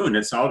by noon,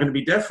 it's all going to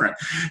be different.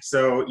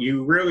 So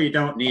you really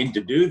don't need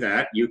to do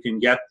that. You can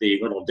get the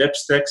little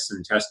dipsticks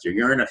and test your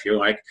urine if you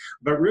like.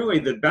 But really,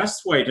 the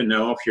best way to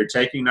know if you're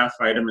taking enough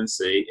vitamin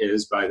C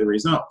is by the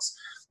results.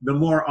 The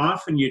more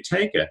often you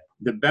take it,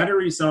 the better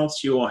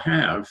results you will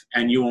have,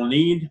 and you will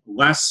need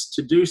less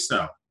to do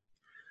so.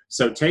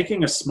 So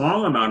taking a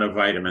small amount of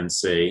vitamin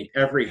C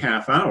every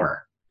half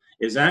hour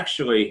is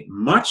actually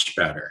much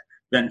better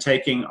than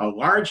taking a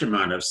large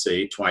amount of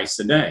C twice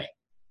a day.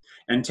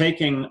 And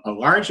taking a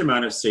large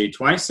amount of C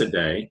twice a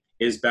day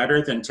is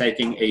better than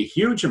taking a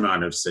huge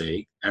amount of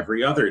C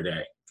every other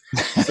day.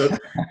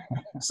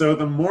 So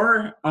the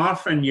more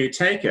often you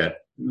take it,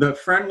 the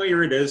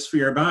friendlier it is for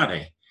your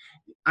body.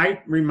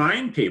 I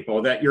remind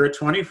people that you're a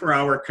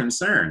 24-hour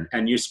concern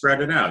and you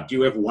spread it out. Do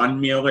you have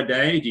one meal a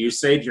day? Do you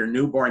say to your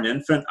newborn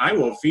infant, I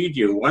will feed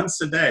you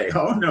once a day?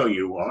 Oh, no,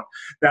 you won't.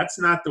 That's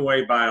not the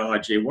way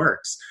biology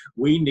works.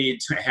 We need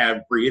to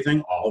have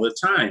breathing all the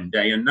time,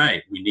 day and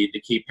night. We need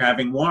to keep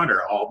having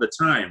water all the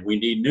time. We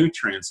need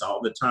nutrients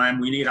all the time.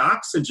 We need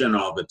oxygen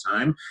all the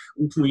time.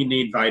 We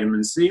need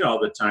vitamin C all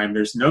the time.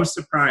 There's no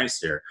surprise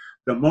here.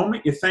 The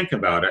moment you think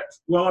about it,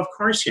 well, of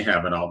course you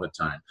have it all the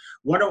time.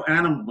 What do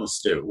animals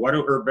do? What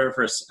do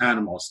herbivorous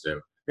animals do?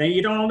 They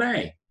eat all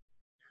day.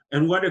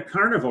 And what do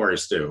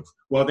carnivores do?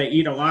 Well, they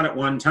eat a lot at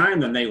one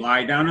time, then they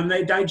lie down and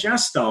they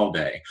digest all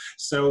day.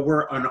 So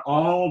we're an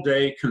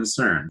all-day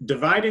concern.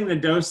 Dividing the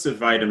dose of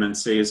vitamin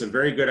C is a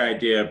very good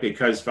idea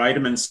because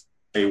vitamin C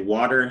is a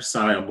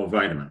water-soluble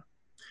vitamin.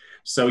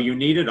 So you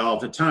need it all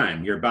the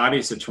time. Your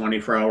body's a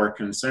 24-hour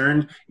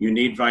concern. You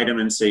need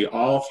vitamin C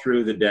all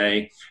through the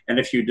day. And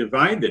if you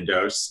divide the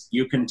dose,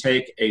 you can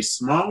take a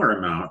smaller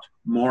amount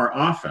more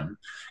often.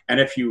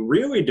 And if you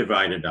really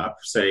divide it up,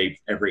 say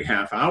every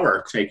half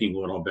hour, taking a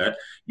little bit,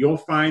 you'll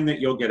find that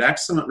you'll get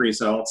excellent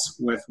results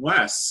with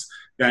less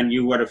than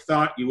you would have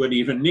thought you would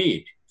even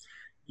need.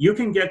 You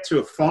can get to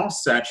a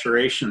false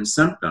saturation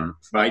symptom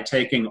by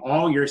taking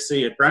all your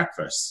C at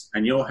breakfast,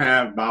 and you'll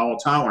have bowel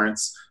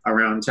tolerance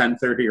around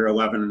 10:30 or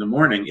 11 in the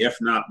morning, if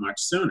not much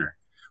sooner.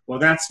 Well,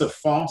 that's the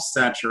false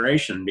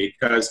saturation,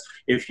 because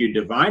if you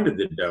divided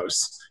the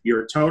dose,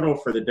 your total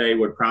for the day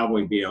would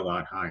probably be a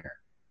lot higher.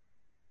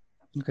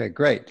 Okay,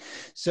 great.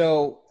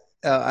 So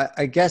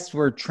I guess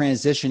we're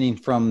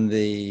transitioning from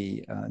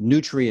the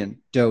nutrient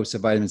dose of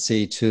vitamin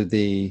C to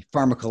the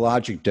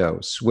pharmacologic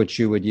dose, which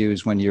you would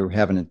use when you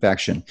have an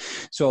infection.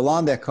 So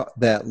along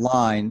that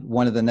line,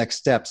 one of the next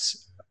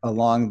steps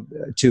along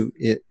to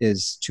it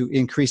is to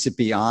increase it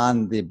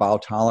beyond the bowel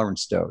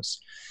tolerance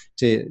dose,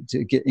 to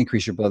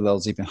increase your blood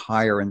levels even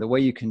higher. And the way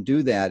you can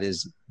do that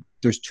is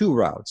there's two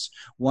routes.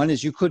 One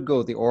is you could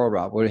go the oral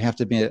route, where it would have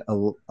to be a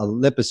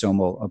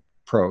liposomal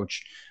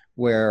approach,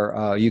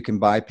 where you can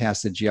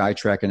bypass the GI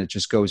tract and it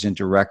just goes in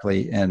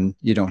directly and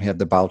you don't have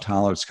the bowel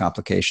tolerance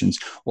complications,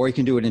 or you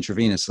can do it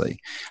intravenously.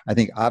 I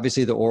think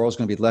obviously the oral is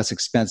going to be less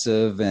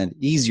expensive and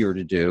easier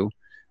to do,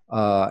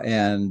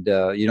 and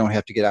you don't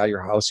have to get out of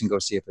your house and go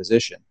see a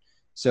physician.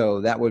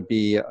 So that would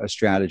be a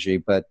strategy,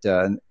 but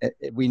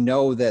we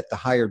know that the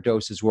higher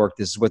doses work.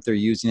 This is what they're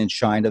using in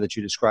China that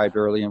you described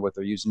earlier, and what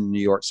they're using in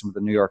New York, some of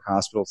the New York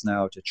hospitals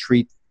now, to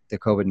treat the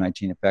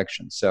COVID-19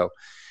 infection.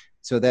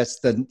 So that's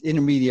the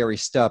intermediary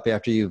step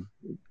after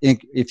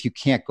if you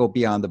can't go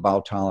beyond the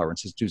bowel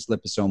tolerance, is to use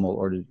liposomal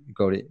or to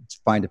go to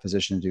find a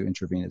physician to do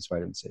intravenous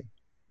vitamin C.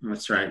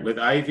 That's right. With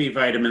IV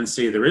vitamin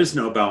C, there is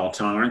no bowel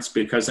tolerance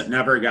because it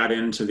never got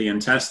into the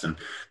intestine.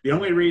 The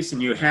only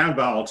reason you have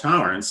bowel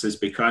tolerance is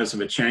because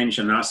of a change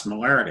in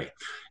osmolarity.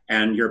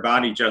 And your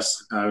body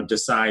just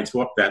decides,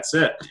 whoop, that's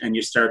it. And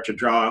you start to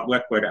draw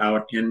liquid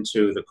out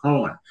into the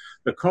colon.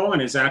 The colon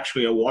is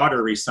actually a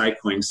water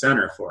recycling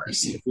center for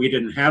us. If we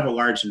didn't have a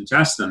large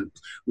intestine,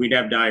 we'd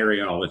have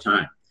diarrhea all the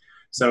time.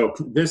 So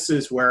this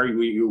is where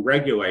you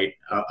regulate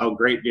a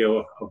great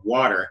deal of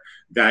water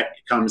that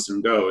comes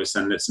and goes,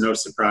 and it's no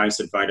surprise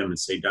that vitamin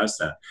C does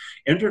that.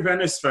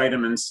 Intravenous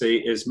vitamin C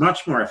is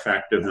much more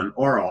effective than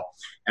oral,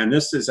 and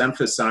this is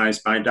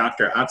emphasized by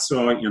Dr.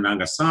 Atsuo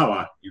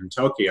Yanagasawa in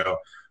Tokyo,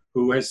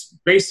 who has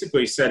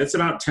basically said it's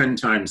about 10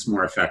 times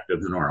more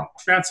effective than oral.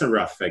 That's a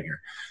rough figure.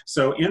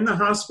 So in the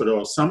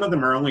hospital, some of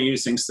them are only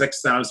using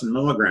 6,000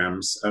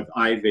 milligrams of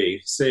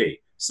IV C.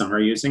 Some are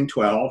using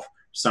 12,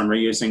 some are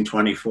using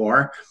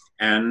 24.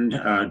 And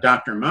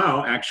Dr.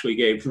 Mao actually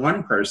gave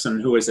one person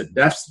who was at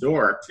death's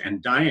door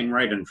and dying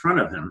right in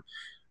front of him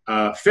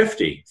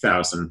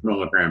 50,000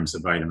 milligrams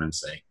of vitamin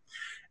C.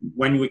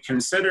 When we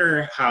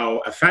consider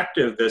how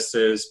effective this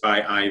is by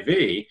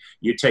IV,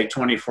 you take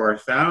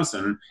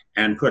 24,000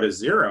 and put a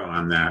zero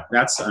on that.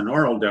 That's an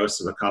oral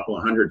dose of a couple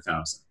of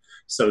 100,000.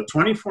 So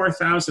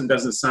 24,000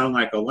 doesn't sound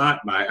like a lot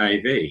by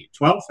IV.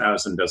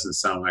 12,000 doesn't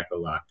sound like a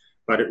lot,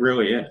 but it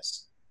really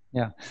is.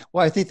 Yeah.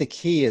 Well, I think the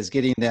key is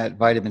getting that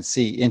vitamin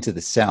C into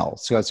the cell.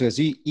 So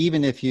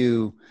even if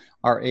you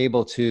are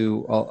able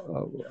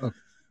to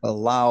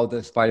allow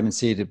this vitamin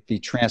C to be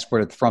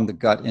transported from the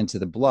gut into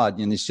the blood,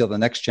 and still the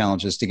next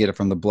challenge is to get it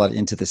from the blood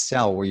into the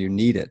cell where you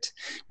need it,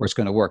 where it's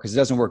going to work, because it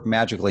doesn't work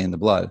magically in the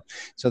blood.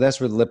 So that's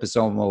where the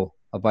liposomal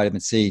vitamin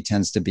C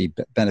tends to be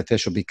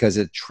beneficial, because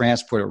it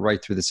transports it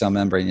right through the cell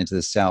membrane into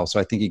the cell. So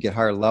I think you get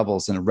higher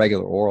levels than a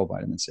regular oral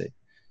vitamin C.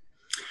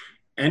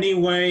 Any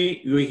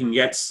way we can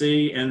get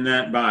C in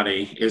that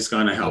body is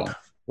going to help. Yeah.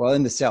 Well,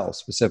 in the cells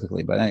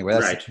specifically, but anyway,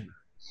 that's right.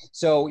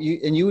 So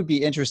you would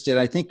be interested,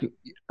 I think,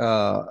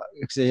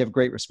 because they have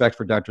great respect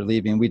for Dr.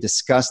 Levy, and we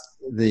discussed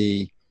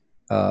the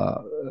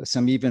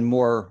some even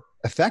more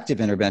effective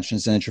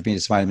interventions in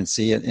intravenous vitamin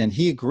C, and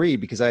he agreed,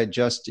 because I had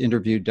just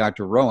interviewed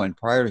Dr. Rowan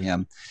prior to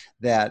him,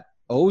 that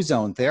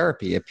ozone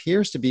therapy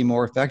appears to be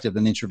more effective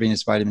than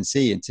intravenous vitamin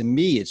C. And to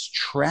me, it's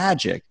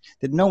tragic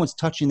that no one's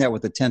touching that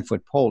with a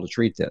 10-foot pole to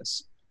treat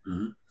this.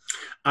 Mm-hmm.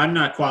 I'm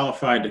not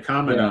qualified to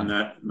comment on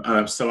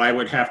that, so I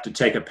would have to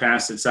take a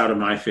pass. It's out of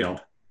my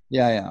field.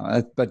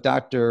 Yeah. But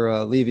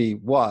Dr. Levy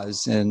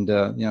was, and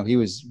he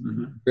was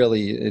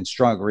really in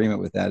strong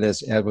agreement with that,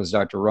 as was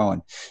Dr.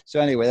 Rowan. So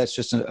anyway, that's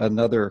just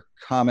another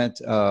comment.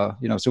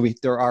 So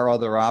there are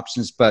other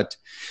options, but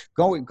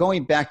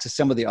going back to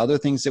some of the other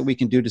things that we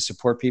can do to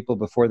support people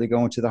before they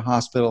go into the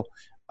hospital.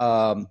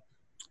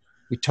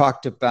 We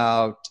talked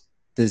about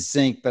the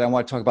zinc, but I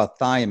want to talk about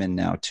thiamine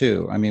now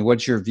too. I mean,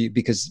 what's your view?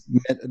 Because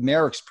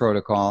Merrick's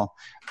protocol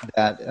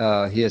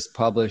that he has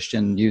published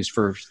and used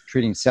for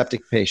treating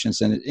septic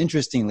patients, and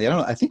interestingly,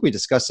 I think we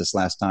discussed this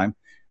last time,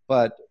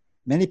 but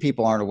many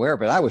people aren't aware,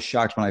 but I was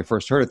shocked when I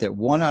first heard it,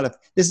 that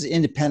this is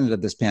independent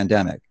of this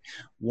pandemic,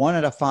 1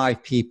 out of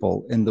 5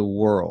 people in the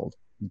world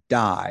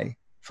die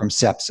from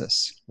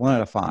sepsis. 1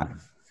 out of 5.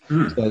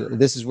 So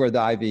this is where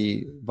the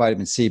IV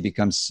vitamin C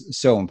becomes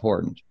so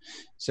important.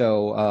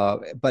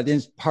 So, but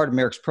in part of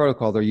Merrick's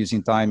protocol, they're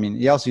using thiamine.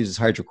 He also uses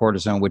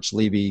hydrocortisone, which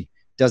Levy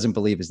doesn't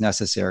believe is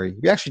necessary.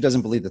 He actually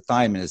doesn't believe the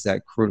thiamine is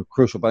that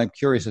crucial, but I'm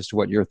curious as to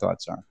what your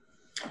thoughts are.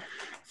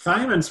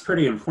 Thiamine's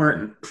pretty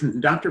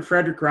important. Dr.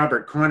 Frederick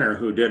Robert Quanner,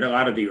 who did a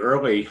lot of the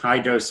early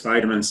high-dose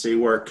vitamin C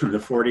work in the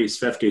 40s,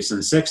 50s,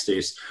 and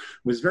 60s,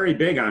 was very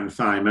big on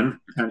thiamine,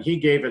 and he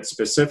gave it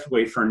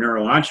specifically for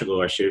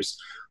neurological issues.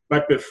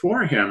 But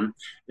before him,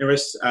 there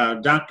was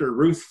Dr.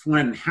 Ruth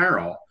Flynn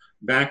Harrell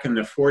back in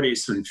the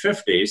 40s and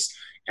 50s,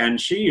 and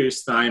she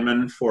used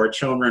thiamine for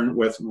children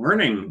with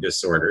learning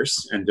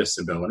disorders and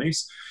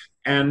disabilities.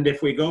 And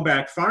if we go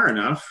back far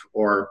enough,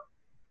 or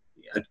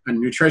a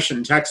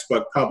nutrition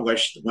textbook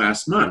published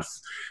last month,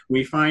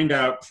 we find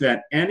out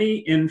that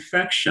any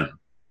infection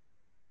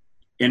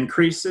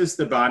increases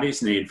the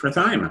body's need for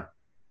thiamine.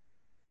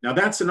 Now,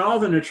 that's in all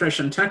the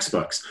nutrition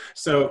textbooks.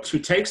 So to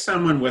take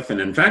someone with an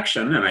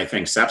infection, and I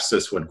think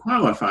sepsis would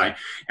qualify,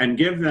 and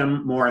give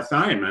them more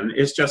thiamine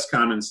is just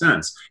common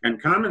sense.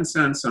 And common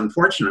sense,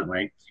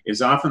 unfortunately,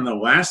 is often the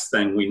last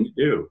thing we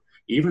do.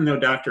 Even though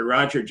Dr.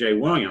 Roger J.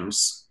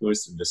 Williams, who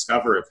was the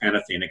discoverer of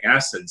pantothenic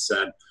acid,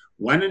 said,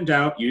 when in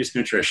doubt, use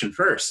nutrition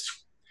first.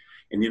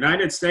 In the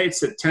United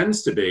States, it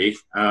tends to be,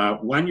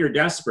 when you're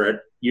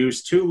desperate,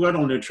 use too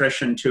little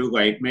nutrition, too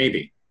late,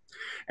 maybe.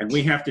 And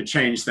we have to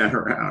change that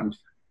around.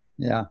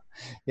 Yeah,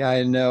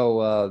 I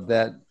know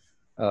that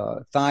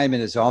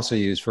thiamine is also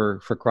used for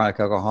chronic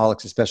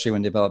alcoholics, especially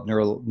when they develop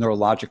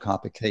neurologic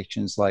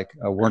complications like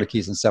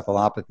Wernicke's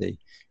encephalopathy.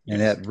 And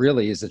that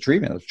really is the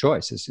treatment of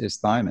choice, is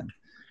thiamine.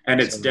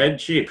 And it's dead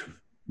cheap.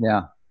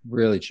 Yeah,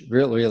 really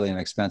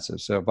inexpensive.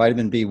 So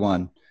vitamin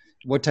B1,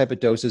 what type of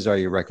doses are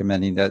you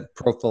recommending, that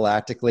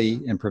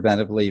prophylactically and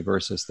preventively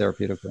versus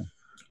therapeutically?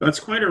 That's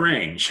quite a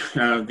range.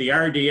 The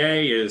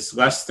RDA is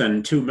less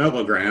than 2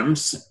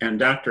 milligrams, and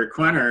Dr.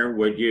 Quanner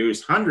would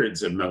use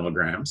hundreds of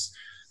milligrams.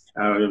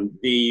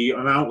 The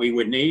amount we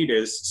would need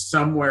is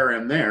somewhere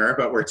in there,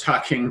 but we're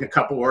talking a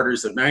couple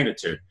orders of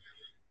magnitude.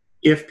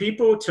 If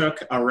people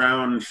took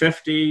around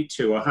 50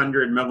 to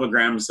 100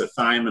 milligrams of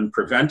thiamine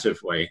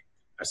preventively,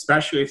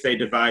 especially if they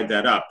divide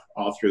that up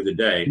all through the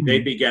day,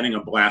 they'd be getting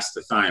a blast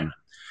of thiamine.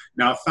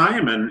 Now,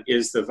 thiamine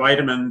is the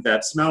vitamin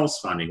that smells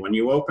funny. When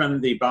you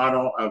open the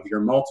bottle of your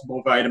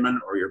multiple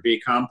vitamin or your B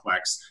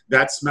complex,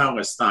 that smell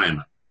is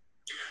thiamine.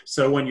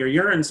 So when your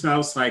urine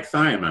smells like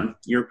thiamine,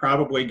 you're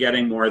probably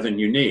getting more than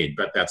you need,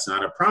 but that's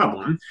not a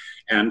problem.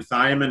 And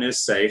thiamine is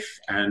safe,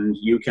 and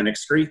you can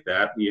excrete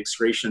that. The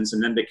excretion is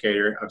an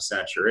indicator of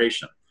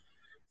saturation.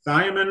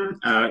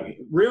 Thiamine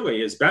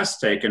really is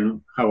best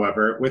taken,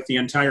 however, with the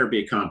entire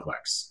B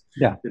complex.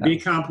 Yeah, the B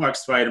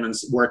complex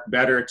vitamins work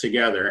better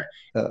together.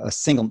 A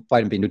single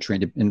vitamin B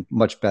nutrient and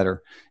much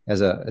better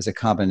as a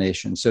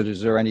combination. So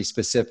is there any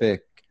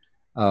specific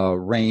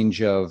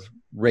range of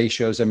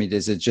ratios? I mean,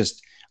 is it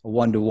just a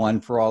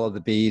 1-to-1 for all of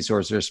the Bs, or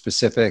is there a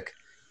specific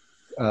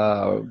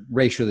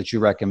ratio that you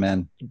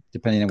recommend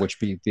depending on which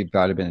B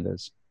vitamin it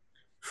is?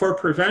 For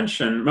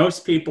prevention,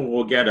 most people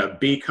will get a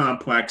B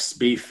complex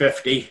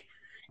B50.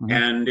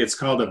 And it's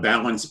called a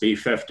balanced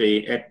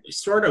B50. It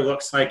sort of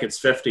looks like it's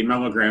 50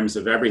 milligrams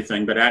of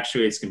everything, but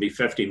actually it's going to be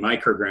 50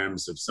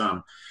 micrograms of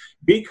some.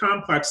 B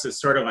complex is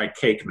sort of like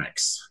cake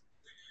mix.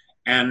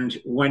 And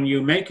when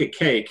you make a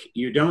cake,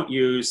 you don't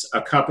use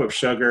a cup of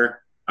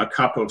sugar, a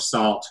cup of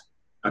salt,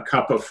 a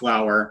cup of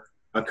flour,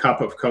 a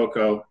cup of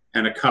cocoa,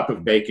 and a cup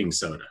of baking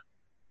soda.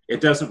 It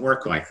doesn't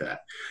work like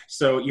that.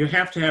 So you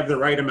have to have the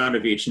right amount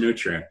of each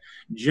nutrient.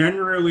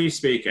 Generally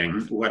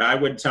speaking, what I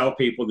would tell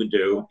people to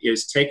do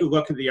is take a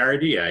look at the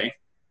RDA,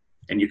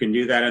 and you can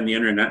do that on the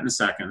internet in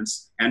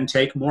seconds, and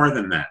take more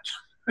than that.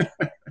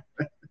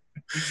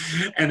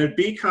 And a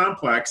B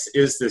complex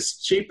is the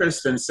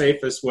cheapest and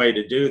safest way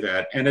to do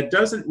that. And it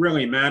doesn't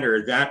really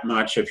matter that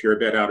much if you're a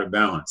bit out of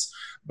balance.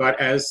 But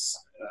as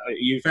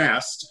you've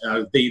asked,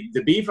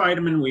 the B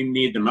vitamin we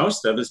need the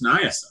most of is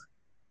niacin.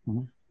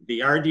 Mm-hmm. The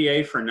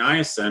RDA for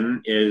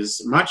niacin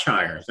is much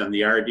higher than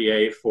the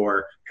RDA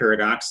for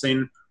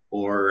pyridoxine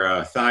or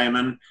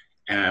thiamine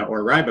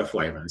or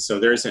riboflavin. So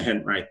there's a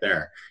hint right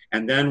there.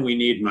 And then we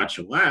need much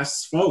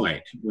less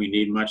folate. We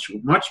need much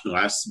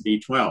less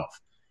B12.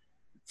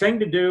 Thing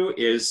to do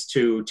is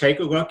to take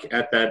a look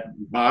at that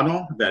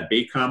bottle, that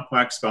B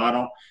complex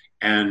bottle,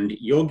 and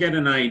you'll get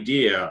an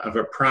idea of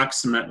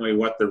approximately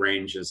what the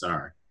ranges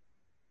are.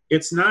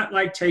 It's not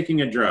like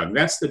taking a drug.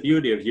 That's the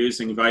beauty of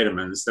using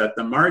vitamins, that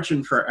the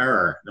margin for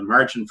error, the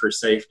margin for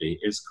safety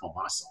is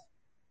colossal.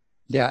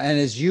 Yeah, and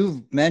as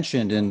you've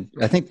mentioned, and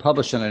I think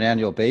published on an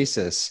annual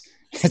basis,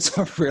 it's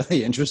a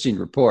really interesting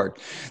report.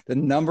 The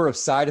number of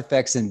side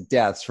effects and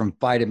deaths from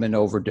vitamin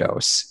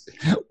overdose.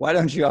 Why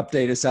don't you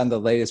update us on the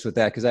latest with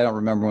that? Because I don't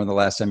remember when the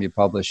last time you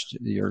published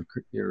your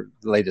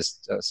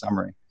latest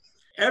summary.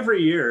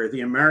 Every year,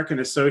 the American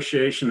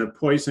Association of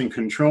Poison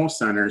Control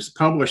Centers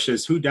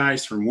publishes who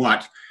dies from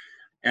what.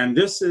 And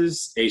this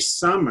is a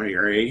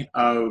summary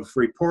of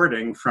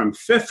reporting from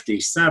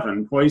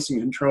 57 poison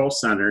control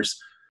centers.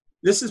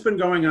 This has been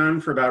going on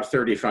for about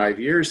 35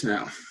 years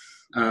now,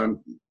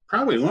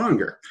 probably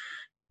longer.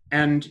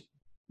 And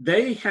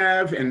they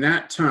have, in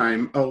that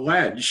time,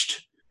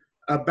 alleged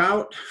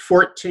about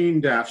 14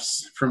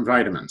 deaths from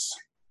vitamins.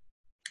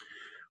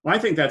 Well, I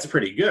think that's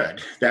pretty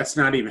good. That's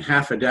not even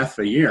half a death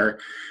a year.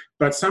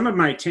 But some of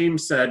my team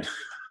said,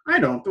 I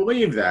don't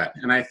believe that.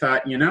 And I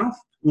thought,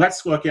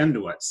 let's look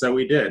into it. So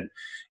we did.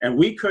 And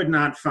we could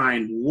not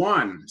find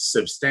one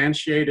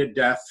substantiated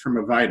death from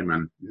a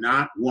vitamin,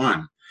 not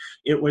one.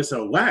 It was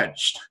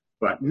alleged,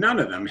 but none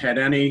of them had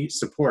any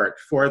support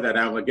for that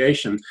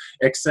allegation,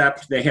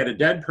 except they had a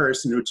dead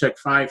person who took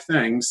 5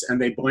 things and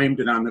they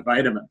blamed it on the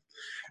vitamin.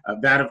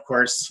 That, of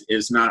course,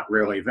 is not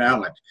really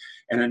valid.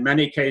 And in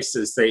many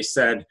cases, they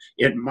said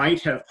it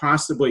might have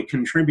possibly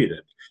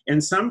contributed.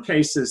 In some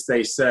cases,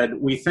 they said,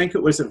 we think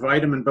it was a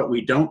vitamin, but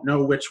we don't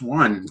know which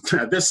one.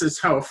 This is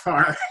how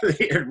far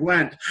it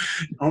went,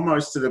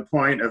 almost to the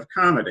point of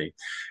comedy.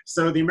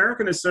 So the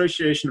American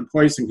Association of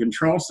Poison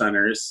Control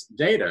Centers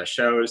data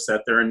shows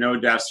that there are no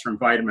deaths from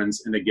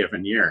vitamins in a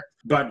given year.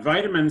 But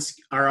vitamins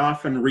are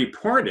often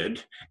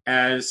reported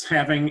as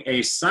having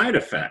a side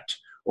effect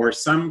or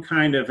some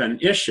kind of an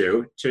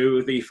issue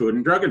to the Food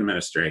and Drug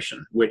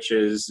Administration, which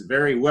is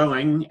very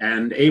willing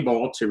and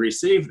able to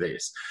receive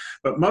these.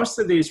 But most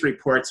of these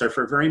reports are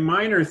for very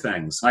minor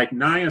things, like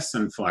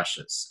niacin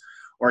flushes,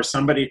 or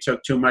somebody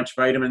took too much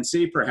vitamin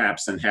C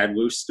perhaps and had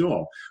loose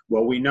stool.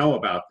 Well, we know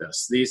about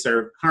this. These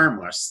are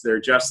harmless.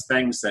 They're just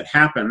things that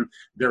happen.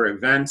 They're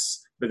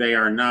events, but they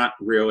are not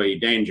really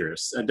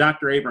dangerous.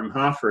 Dr. Abram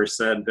Hoffer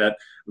said that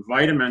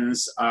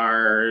vitamins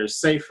are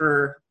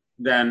safer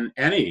than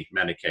any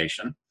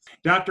medication.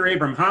 Dr.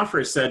 Abram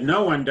Hoffer said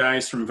no one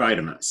dies from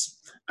vitamins.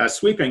 A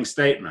sweeping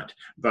statement,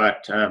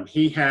 but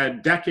he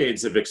had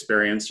decades of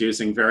experience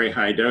using very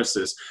high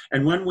doses.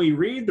 And when we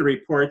read the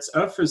reports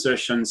of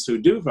physicians who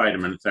do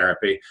vitamin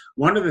therapy,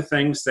 one of the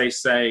things they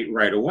say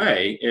right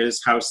away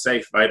is how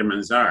safe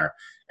vitamins are.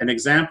 An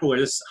example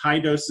is high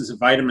doses of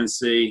vitamin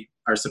C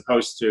are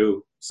supposed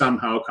to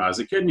somehow cause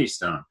a kidney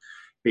stone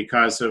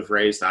because of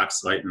raised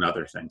oxalate and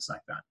other things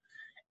like that.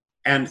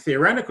 And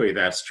theoretically,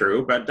 that's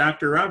true, but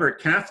Dr.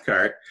 Robert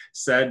Cathcart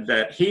said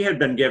that he had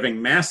been giving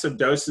massive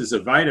doses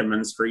of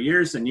vitamins for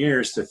years and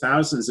years to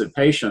thousands of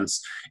patients.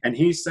 And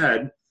he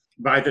said,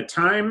 by the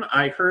time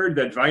I heard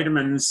that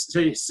vitamin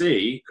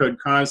C could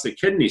cause a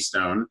kidney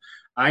stone,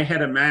 I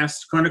had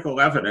amassed clinical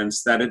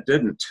evidence that it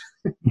didn't.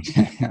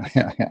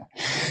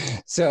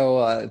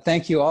 So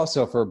thank you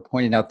also for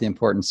pointing out the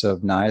importance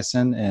of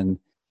niacin, and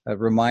it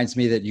reminds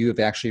me that you have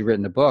actually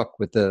written a book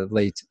with the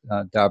late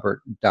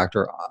Dr.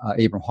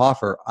 Abram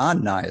Hoffer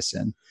on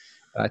niacin.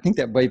 I think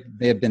that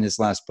may have been his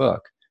last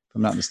book, if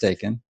I'm not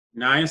mistaken.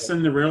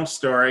 Niacin, The Real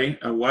Story,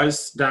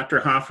 was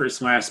Dr.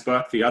 Hoffer's last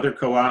book. The other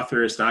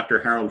co-author is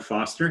Dr. Harold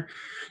Foster.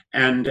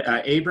 And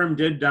Abram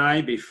did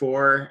die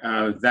before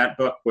that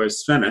book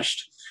was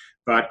finished.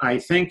 But I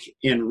think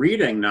in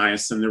reading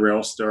Niacin, The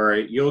Real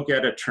Story, you'll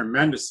get a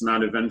tremendous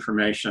amount of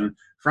information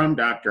from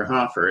Dr.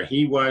 Hoffer.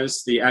 He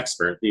was the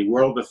expert, the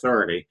world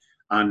authority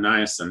on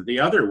niacin. The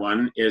other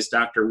one is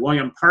Dr.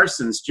 William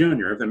Parsons,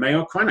 Jr. of the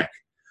Mayo Clinic,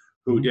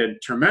 who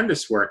did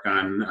tremendous work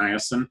on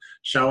niacin,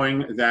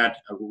 showing that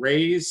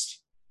raised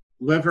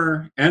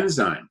liver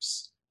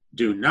enzymes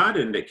do not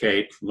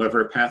indicate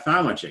liver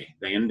pathology.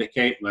 They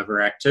indicate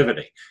liver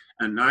activity.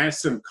 And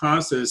niacin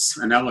causes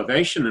an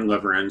elevation in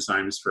liver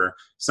enzymes for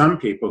some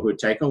people who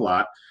take a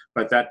lot,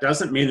 but that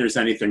doesn't mean there's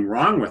anything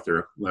wrong with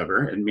their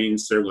liver. It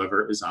means their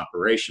liver is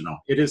operational.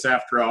 It is,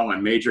 after all, a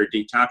major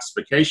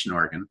detoxification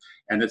organ,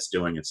 and it's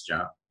doing its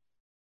job.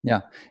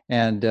 Yeah,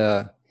 and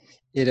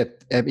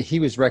he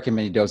was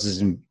recommending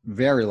doses in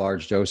very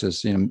large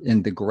doses,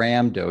 in the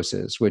gram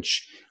doses,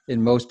 which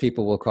in most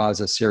people will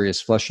cause a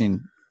serious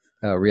flushing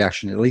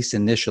reaction, at least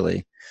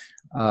initially.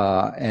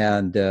 For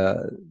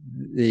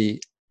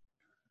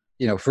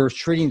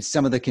treating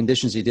some of the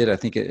conditions he did,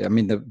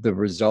 the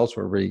results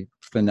were really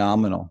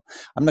phenomenal.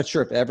 I'm not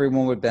sure if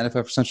everyone would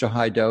benefit from such a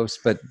high dose,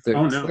 but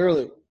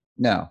clearly,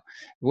 no,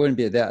 it wouldn't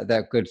be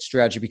that good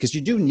strategy, because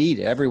you do need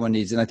it. Everyone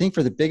needs it. And I think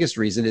for the biggest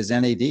reason is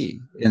NAD.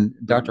 And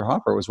Dr.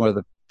 Hoffer was one of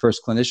the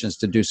first clinicians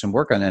to do some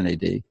work on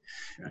NAD.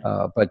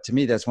 But to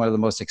me, that's one of the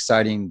most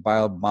exciting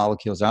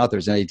biomolecules out there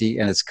is NAD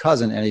and its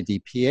cousin,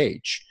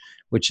 NADPH,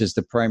 which is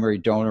the primary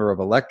donor of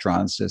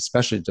electrons,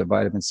 especially to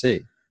vitamin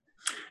C.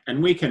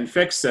 And we can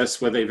fix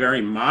this with a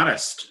very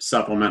modest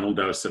supplemental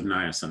dose of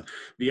niacin.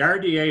 The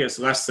RDA is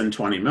less than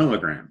 20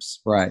 milligrams.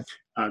 Right.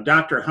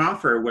 Dr.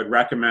 Hoffer would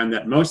recommend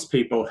that most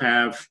people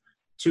have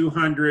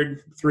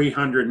 200,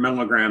 300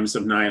 milligrams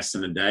of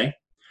niacin a day.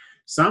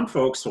 Some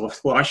folks will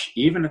flush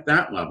even at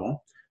that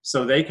level,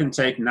 so they can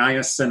take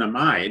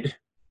niacinamide,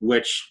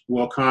 which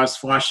will cause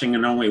flushing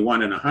in only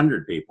 1 in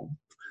 100 people,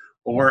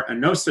 or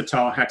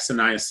inositol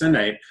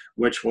hexaniacinate,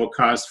 which will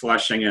cause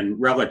flushing in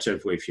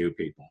relatively few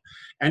people.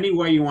 Any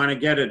way you want to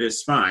get it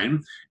is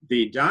fine.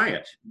 The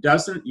diet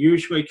doesn't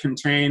usually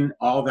contain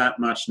all that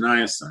much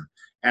niacin.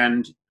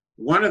 And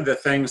one of the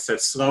things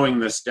that's slowing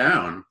this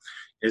down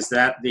is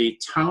that the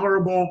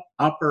tolerable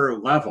upper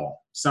level,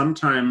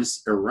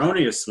 sometimes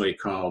erroneously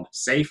called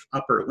safe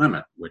upper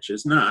limit, which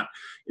is not,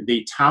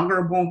 the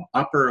tolerable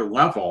upper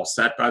level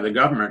set by the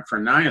government for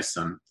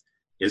niacin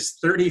is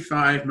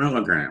 35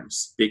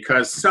 milligrams,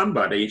 because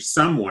somebody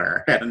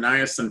somewhere had a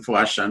niacin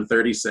flush on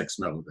 36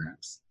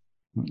 milligrams.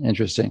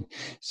 Interesting.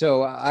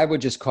 So I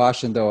would just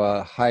caution, though,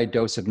 a high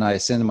dose of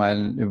niacinamide.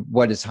 And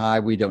what is high,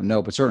 we don't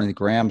know, but certainly the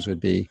grams would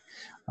be,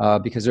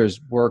 because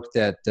there's work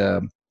that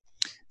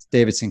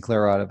David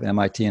Sinclair out of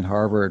MIT and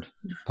Harvard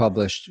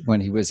published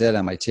when he was at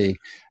MIT,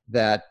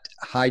 that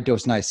high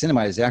dose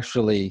niacinamide is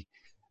actually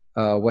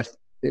what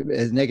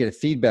has negative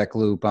feedback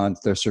loop on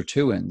their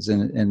sirtuins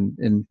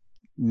and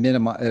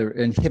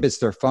inhibits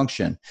their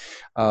function,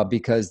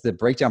 because the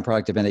breakdown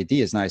product of NAD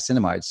is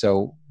niacinamide.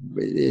 So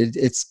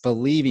it's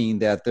believing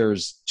that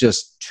there's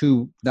just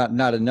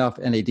not enough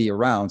NAD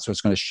around, so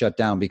it's going to shut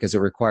down because it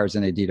requires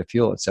NAD to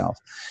fuel itself.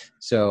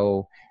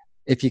 So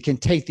if you can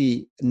take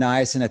the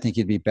niacin, I think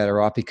you'd be better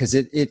off, because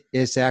it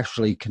is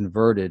actually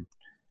converted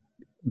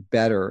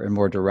better and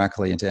more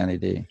directly into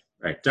NAD.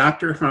 Right.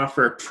 Dr.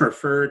 Hoffer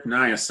preferred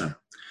niacin.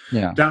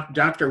 Yeah.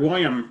 Dr.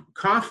 William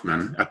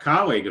Kaufman, a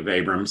colleague of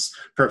Abrams,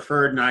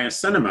 preferred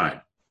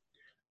niacinamide.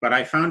 But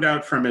I found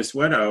out from his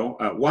widow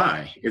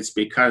why. It's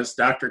because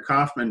Dr.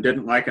 Kaufman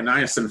didn't like a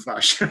niacin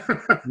flush.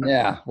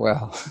 Yeah,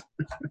 well,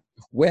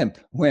 wimp.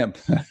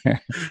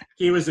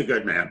 He was a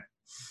good man.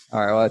 All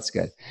right, well, that's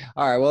good.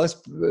 All right, well,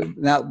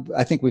 now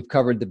I think we've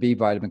covered the B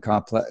vitamin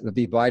complex, the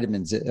B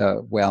vitamins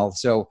well.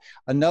 So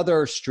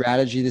another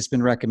strategy that's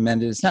been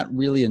recommended, it's not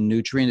really a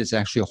nutrient, it's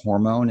actually a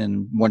hormone,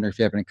 and I'm wondering if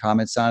you have any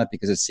comments on it,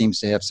 because it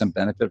seems to have some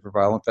benefit for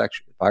viral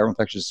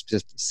infections,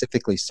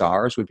 specifically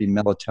SARS, would be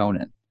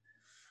melatonin.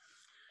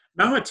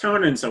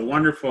 Melatonin's a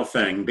wonderful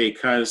thing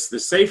because the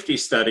safety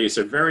studies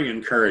are very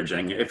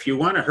encouraging. If you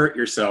want to hurt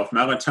yourself,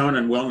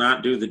 melatonin will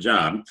not do the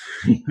job.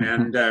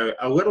 And a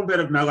little bit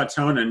of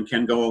melatonin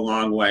can go a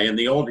long way. And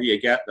the older you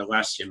get, the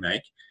less you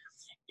make.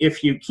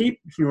 If you keep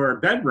your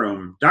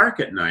bedroom dark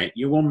at night,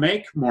 you will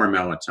make more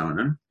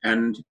melatonin.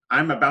 And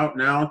I'm about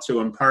now to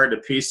impart a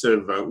piece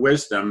of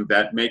wisdom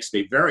that makes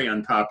me very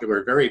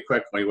unpopular very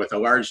quickly with a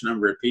large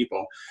number of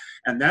people.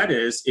 And that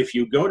is, if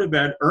you go to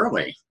bed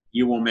early,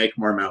 you will make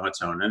more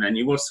melatonin and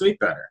you will sleep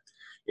better.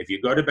 If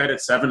you go to bed at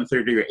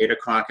 7:30 or 8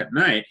 o'clock at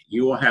night,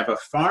 you will have a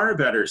far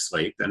better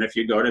sleep than if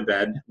you go to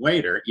bed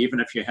later,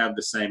 even if you have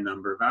the same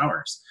number of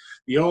hours.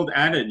 The old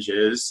adage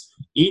is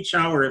each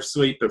hour of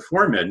sleep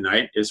before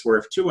midnight is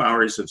worth 2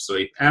 hours of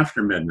sleep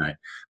after midnight.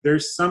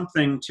 There's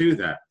something to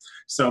that.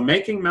 So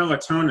making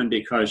melatonin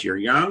because you're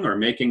young or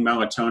making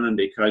melatonin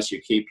because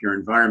you keep your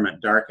environment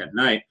dark at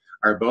night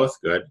are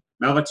both good.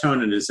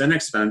 Melatonin is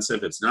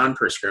inexpensive, it's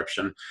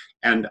non-prescription,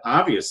 and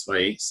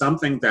obviously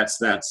something that's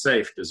that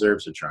safe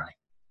deserves a try.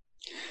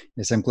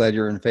 Yes, I'm glad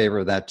you're in favor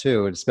of that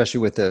too, and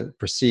especially with the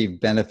perceived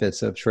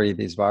benefits of treating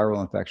these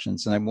viral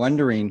infections. And I'm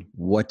wondering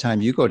what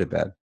time you go to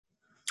bed.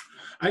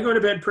 I go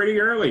to bed pretty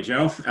early,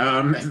 Joe.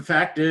 The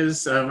fact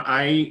is,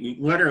 I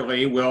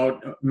literally will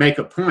make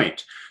a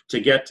point to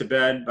get to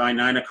bed by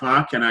 9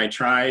 o'clock, and I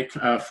try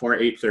for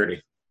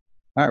 8:30.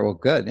 All right, well,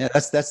 good. Yeah,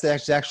 that's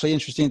actually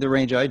interesting, the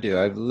range I do.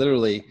 I've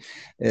literally,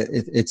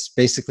 it's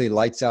basically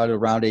lights out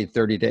around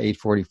 8:30 to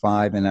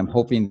 8:45, and I'm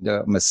hoping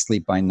I'm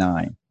asleep by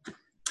 9.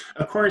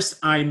 Of course,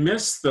 I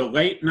miss the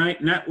late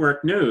night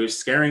network news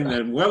scaring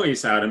the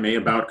willies out of me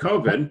about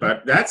COVID,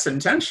 but that's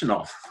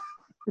intentional.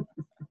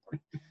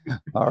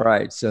 All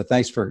right, so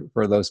thanks for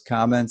those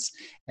comments.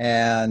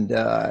 And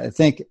I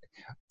think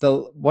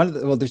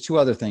there's two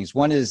other things.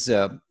 One is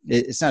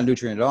it's not a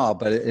nutrient at all,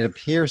 but it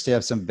appears to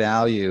have some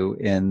value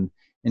in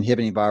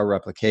inhibiting viral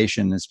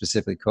replication, and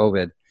specifically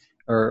COVID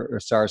or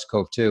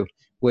SARS-CoV-2,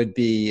 would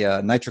be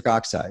nitric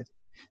oxide.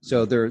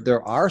 So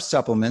there are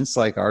supplements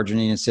like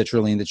arginine and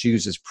citrulline that's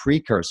used as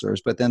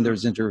precursors, but then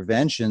there's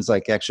interventions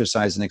like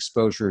exercise and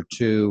exposure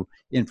to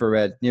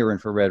near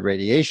infrared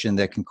radiation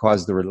that can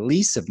cause the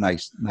release of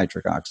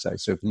nitric oxide.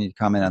 So if you need to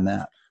comment on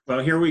that. Well,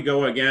 here we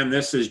go again.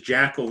 This is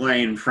Jack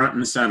LaLanne front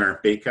and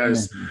center,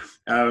 because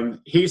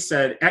he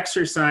said,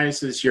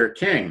 exercise is your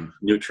king,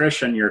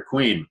 nutrition your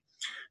queen.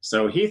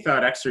 So he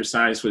thought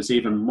exercise was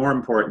even more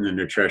important than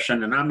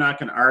nutrition. And I'm not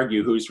going to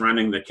argue who's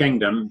running the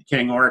kingdom,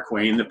 king or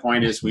queen. The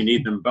point is we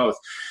need them both.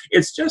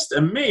 It's just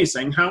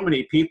amazing how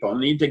many people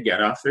need to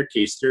get off their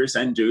keisters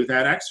and do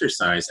that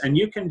exercise. And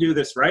you can do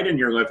this right in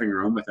your living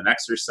room with an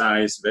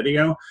exercise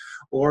video,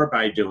 or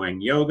by doing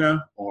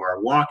yoga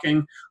or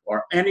walking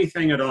or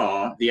anything at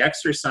all. The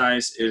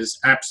exercise is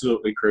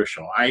absolutely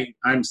crucial.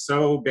 I'm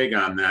so big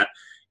on that.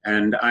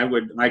 And I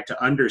would like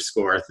to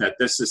underscore that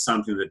this is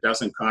something that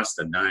doesn't cost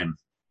a dime.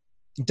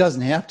 It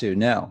doesn't have to,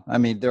 no. I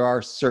mean, there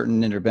are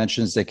certain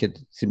interventions that could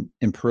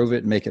improve it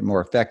and make it more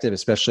effective,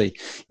 especially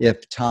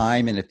if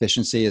time and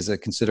efficiency is a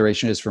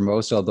consideration is for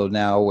most, although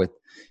now with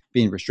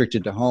being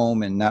restricted to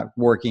home and not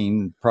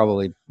working,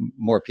 probably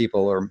more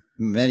people or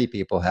many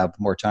people have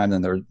more time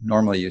than they're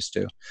normally used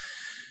to.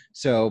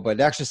 So, but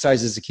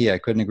exercise is the key. I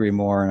couldn't agree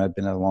more, and I've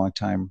been a long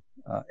time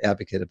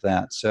advocate of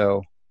that.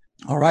 So,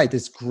 all right,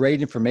 that's great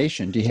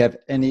information. Do you have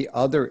any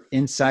other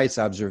insights,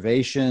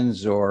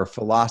 observations, or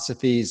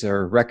philosophies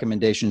or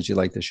recommendations you'd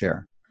like to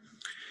share?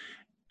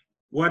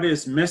 What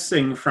is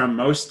missing from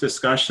most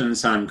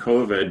discussions on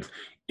COVID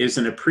is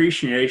an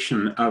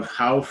appreciation of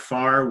how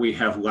far we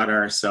have let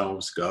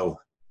ourselves go.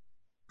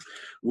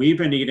 We've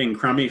been eating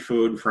crummy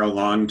food for a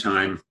long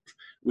time.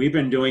 We've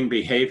been doing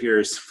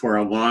behaviors for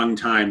a long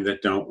time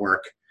that don't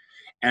work.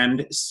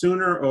 And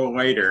sooner or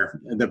later,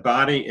 the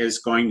body is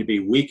going to be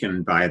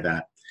weakened by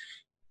that.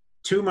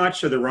 Too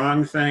much of the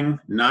wrong thing,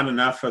 not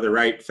enough of the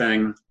right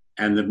thing,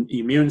 and the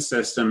immune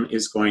system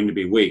is going to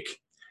be weak.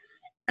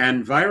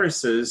 And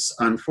viruses,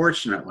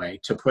 unfortunately,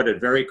 to put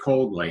it very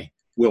coldly,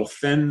 will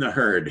thin the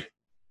herd.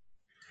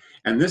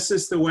 And this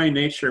is the way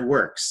nature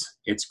works.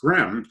 It's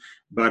grim,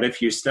 but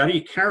if you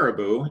study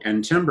caribou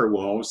and timber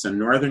wolves in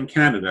northern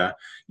Canada,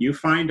 you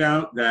find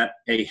out that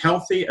a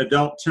healthy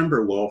adult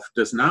timber wolf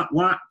does not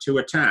want to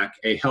attack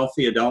a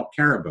healthy adult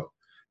caribou.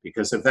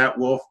 Because if that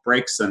wolf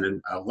breaks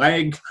a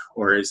leg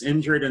or is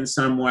injured in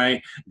some way,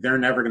 they're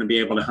never going to be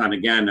able to hunt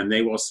again, and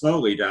they will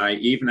slowly die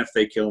even if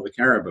they kill the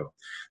caribou.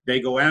 They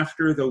go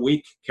after the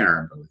weak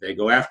caribou. They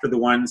go after the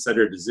ones that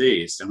are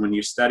diseased. And when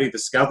you study the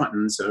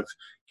skeletons of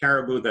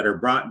caribou that are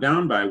brought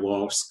down by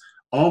wolves,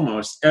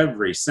 almost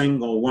every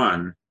single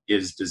one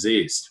is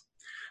diseased.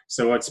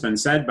 So it's been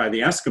said by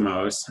the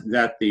Eskimos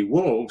that the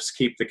wolves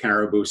keep the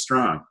caribou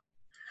strong.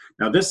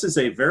 Now, this is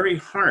a very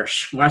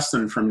harsh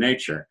lesson from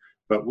nature,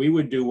 but we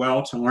would do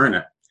well to learn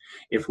it.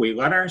 If we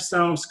let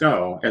ourselves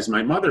go, as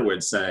my mother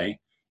would say,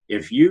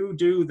 if you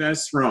do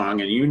this wrong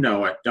and you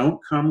know it, don't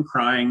come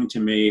crying to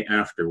me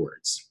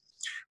afterwards.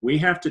 We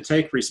have to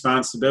take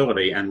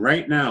responsibility, and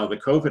right now the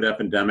COVID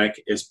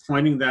epidemic is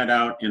pointing that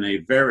out in a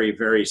very,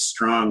 very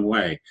strong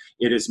way.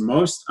 It is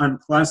most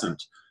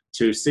unpleasant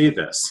to see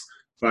this,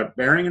 but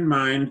bearing in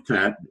mind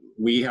that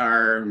we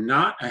are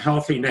not a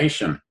healthy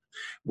nation,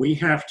 we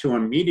have to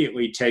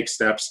immediately take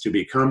steps to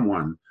become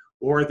one,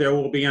 or there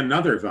will be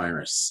another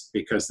virus,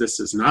 because this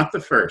is not the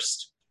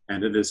first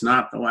and it is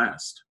not the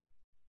last.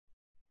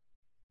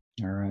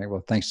 All right.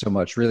 Well, thanks so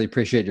much. Really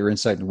appreciate your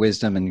insight and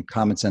wisdom and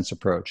common sense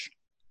approach.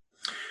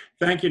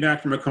 Thank you,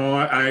 Dr.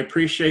 McCullough. I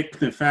appreciate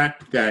the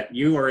fact that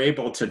you are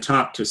able to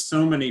talk to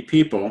so many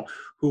people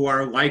who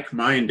are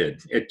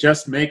like-minded. It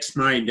just makes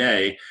my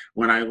day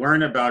when I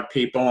learn about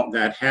people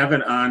that have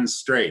it on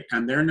straight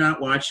and they're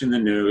not watching the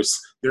news.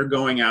 They're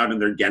going out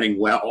and they're getting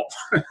well.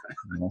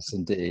 Yes,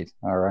 indeed.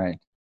 All right.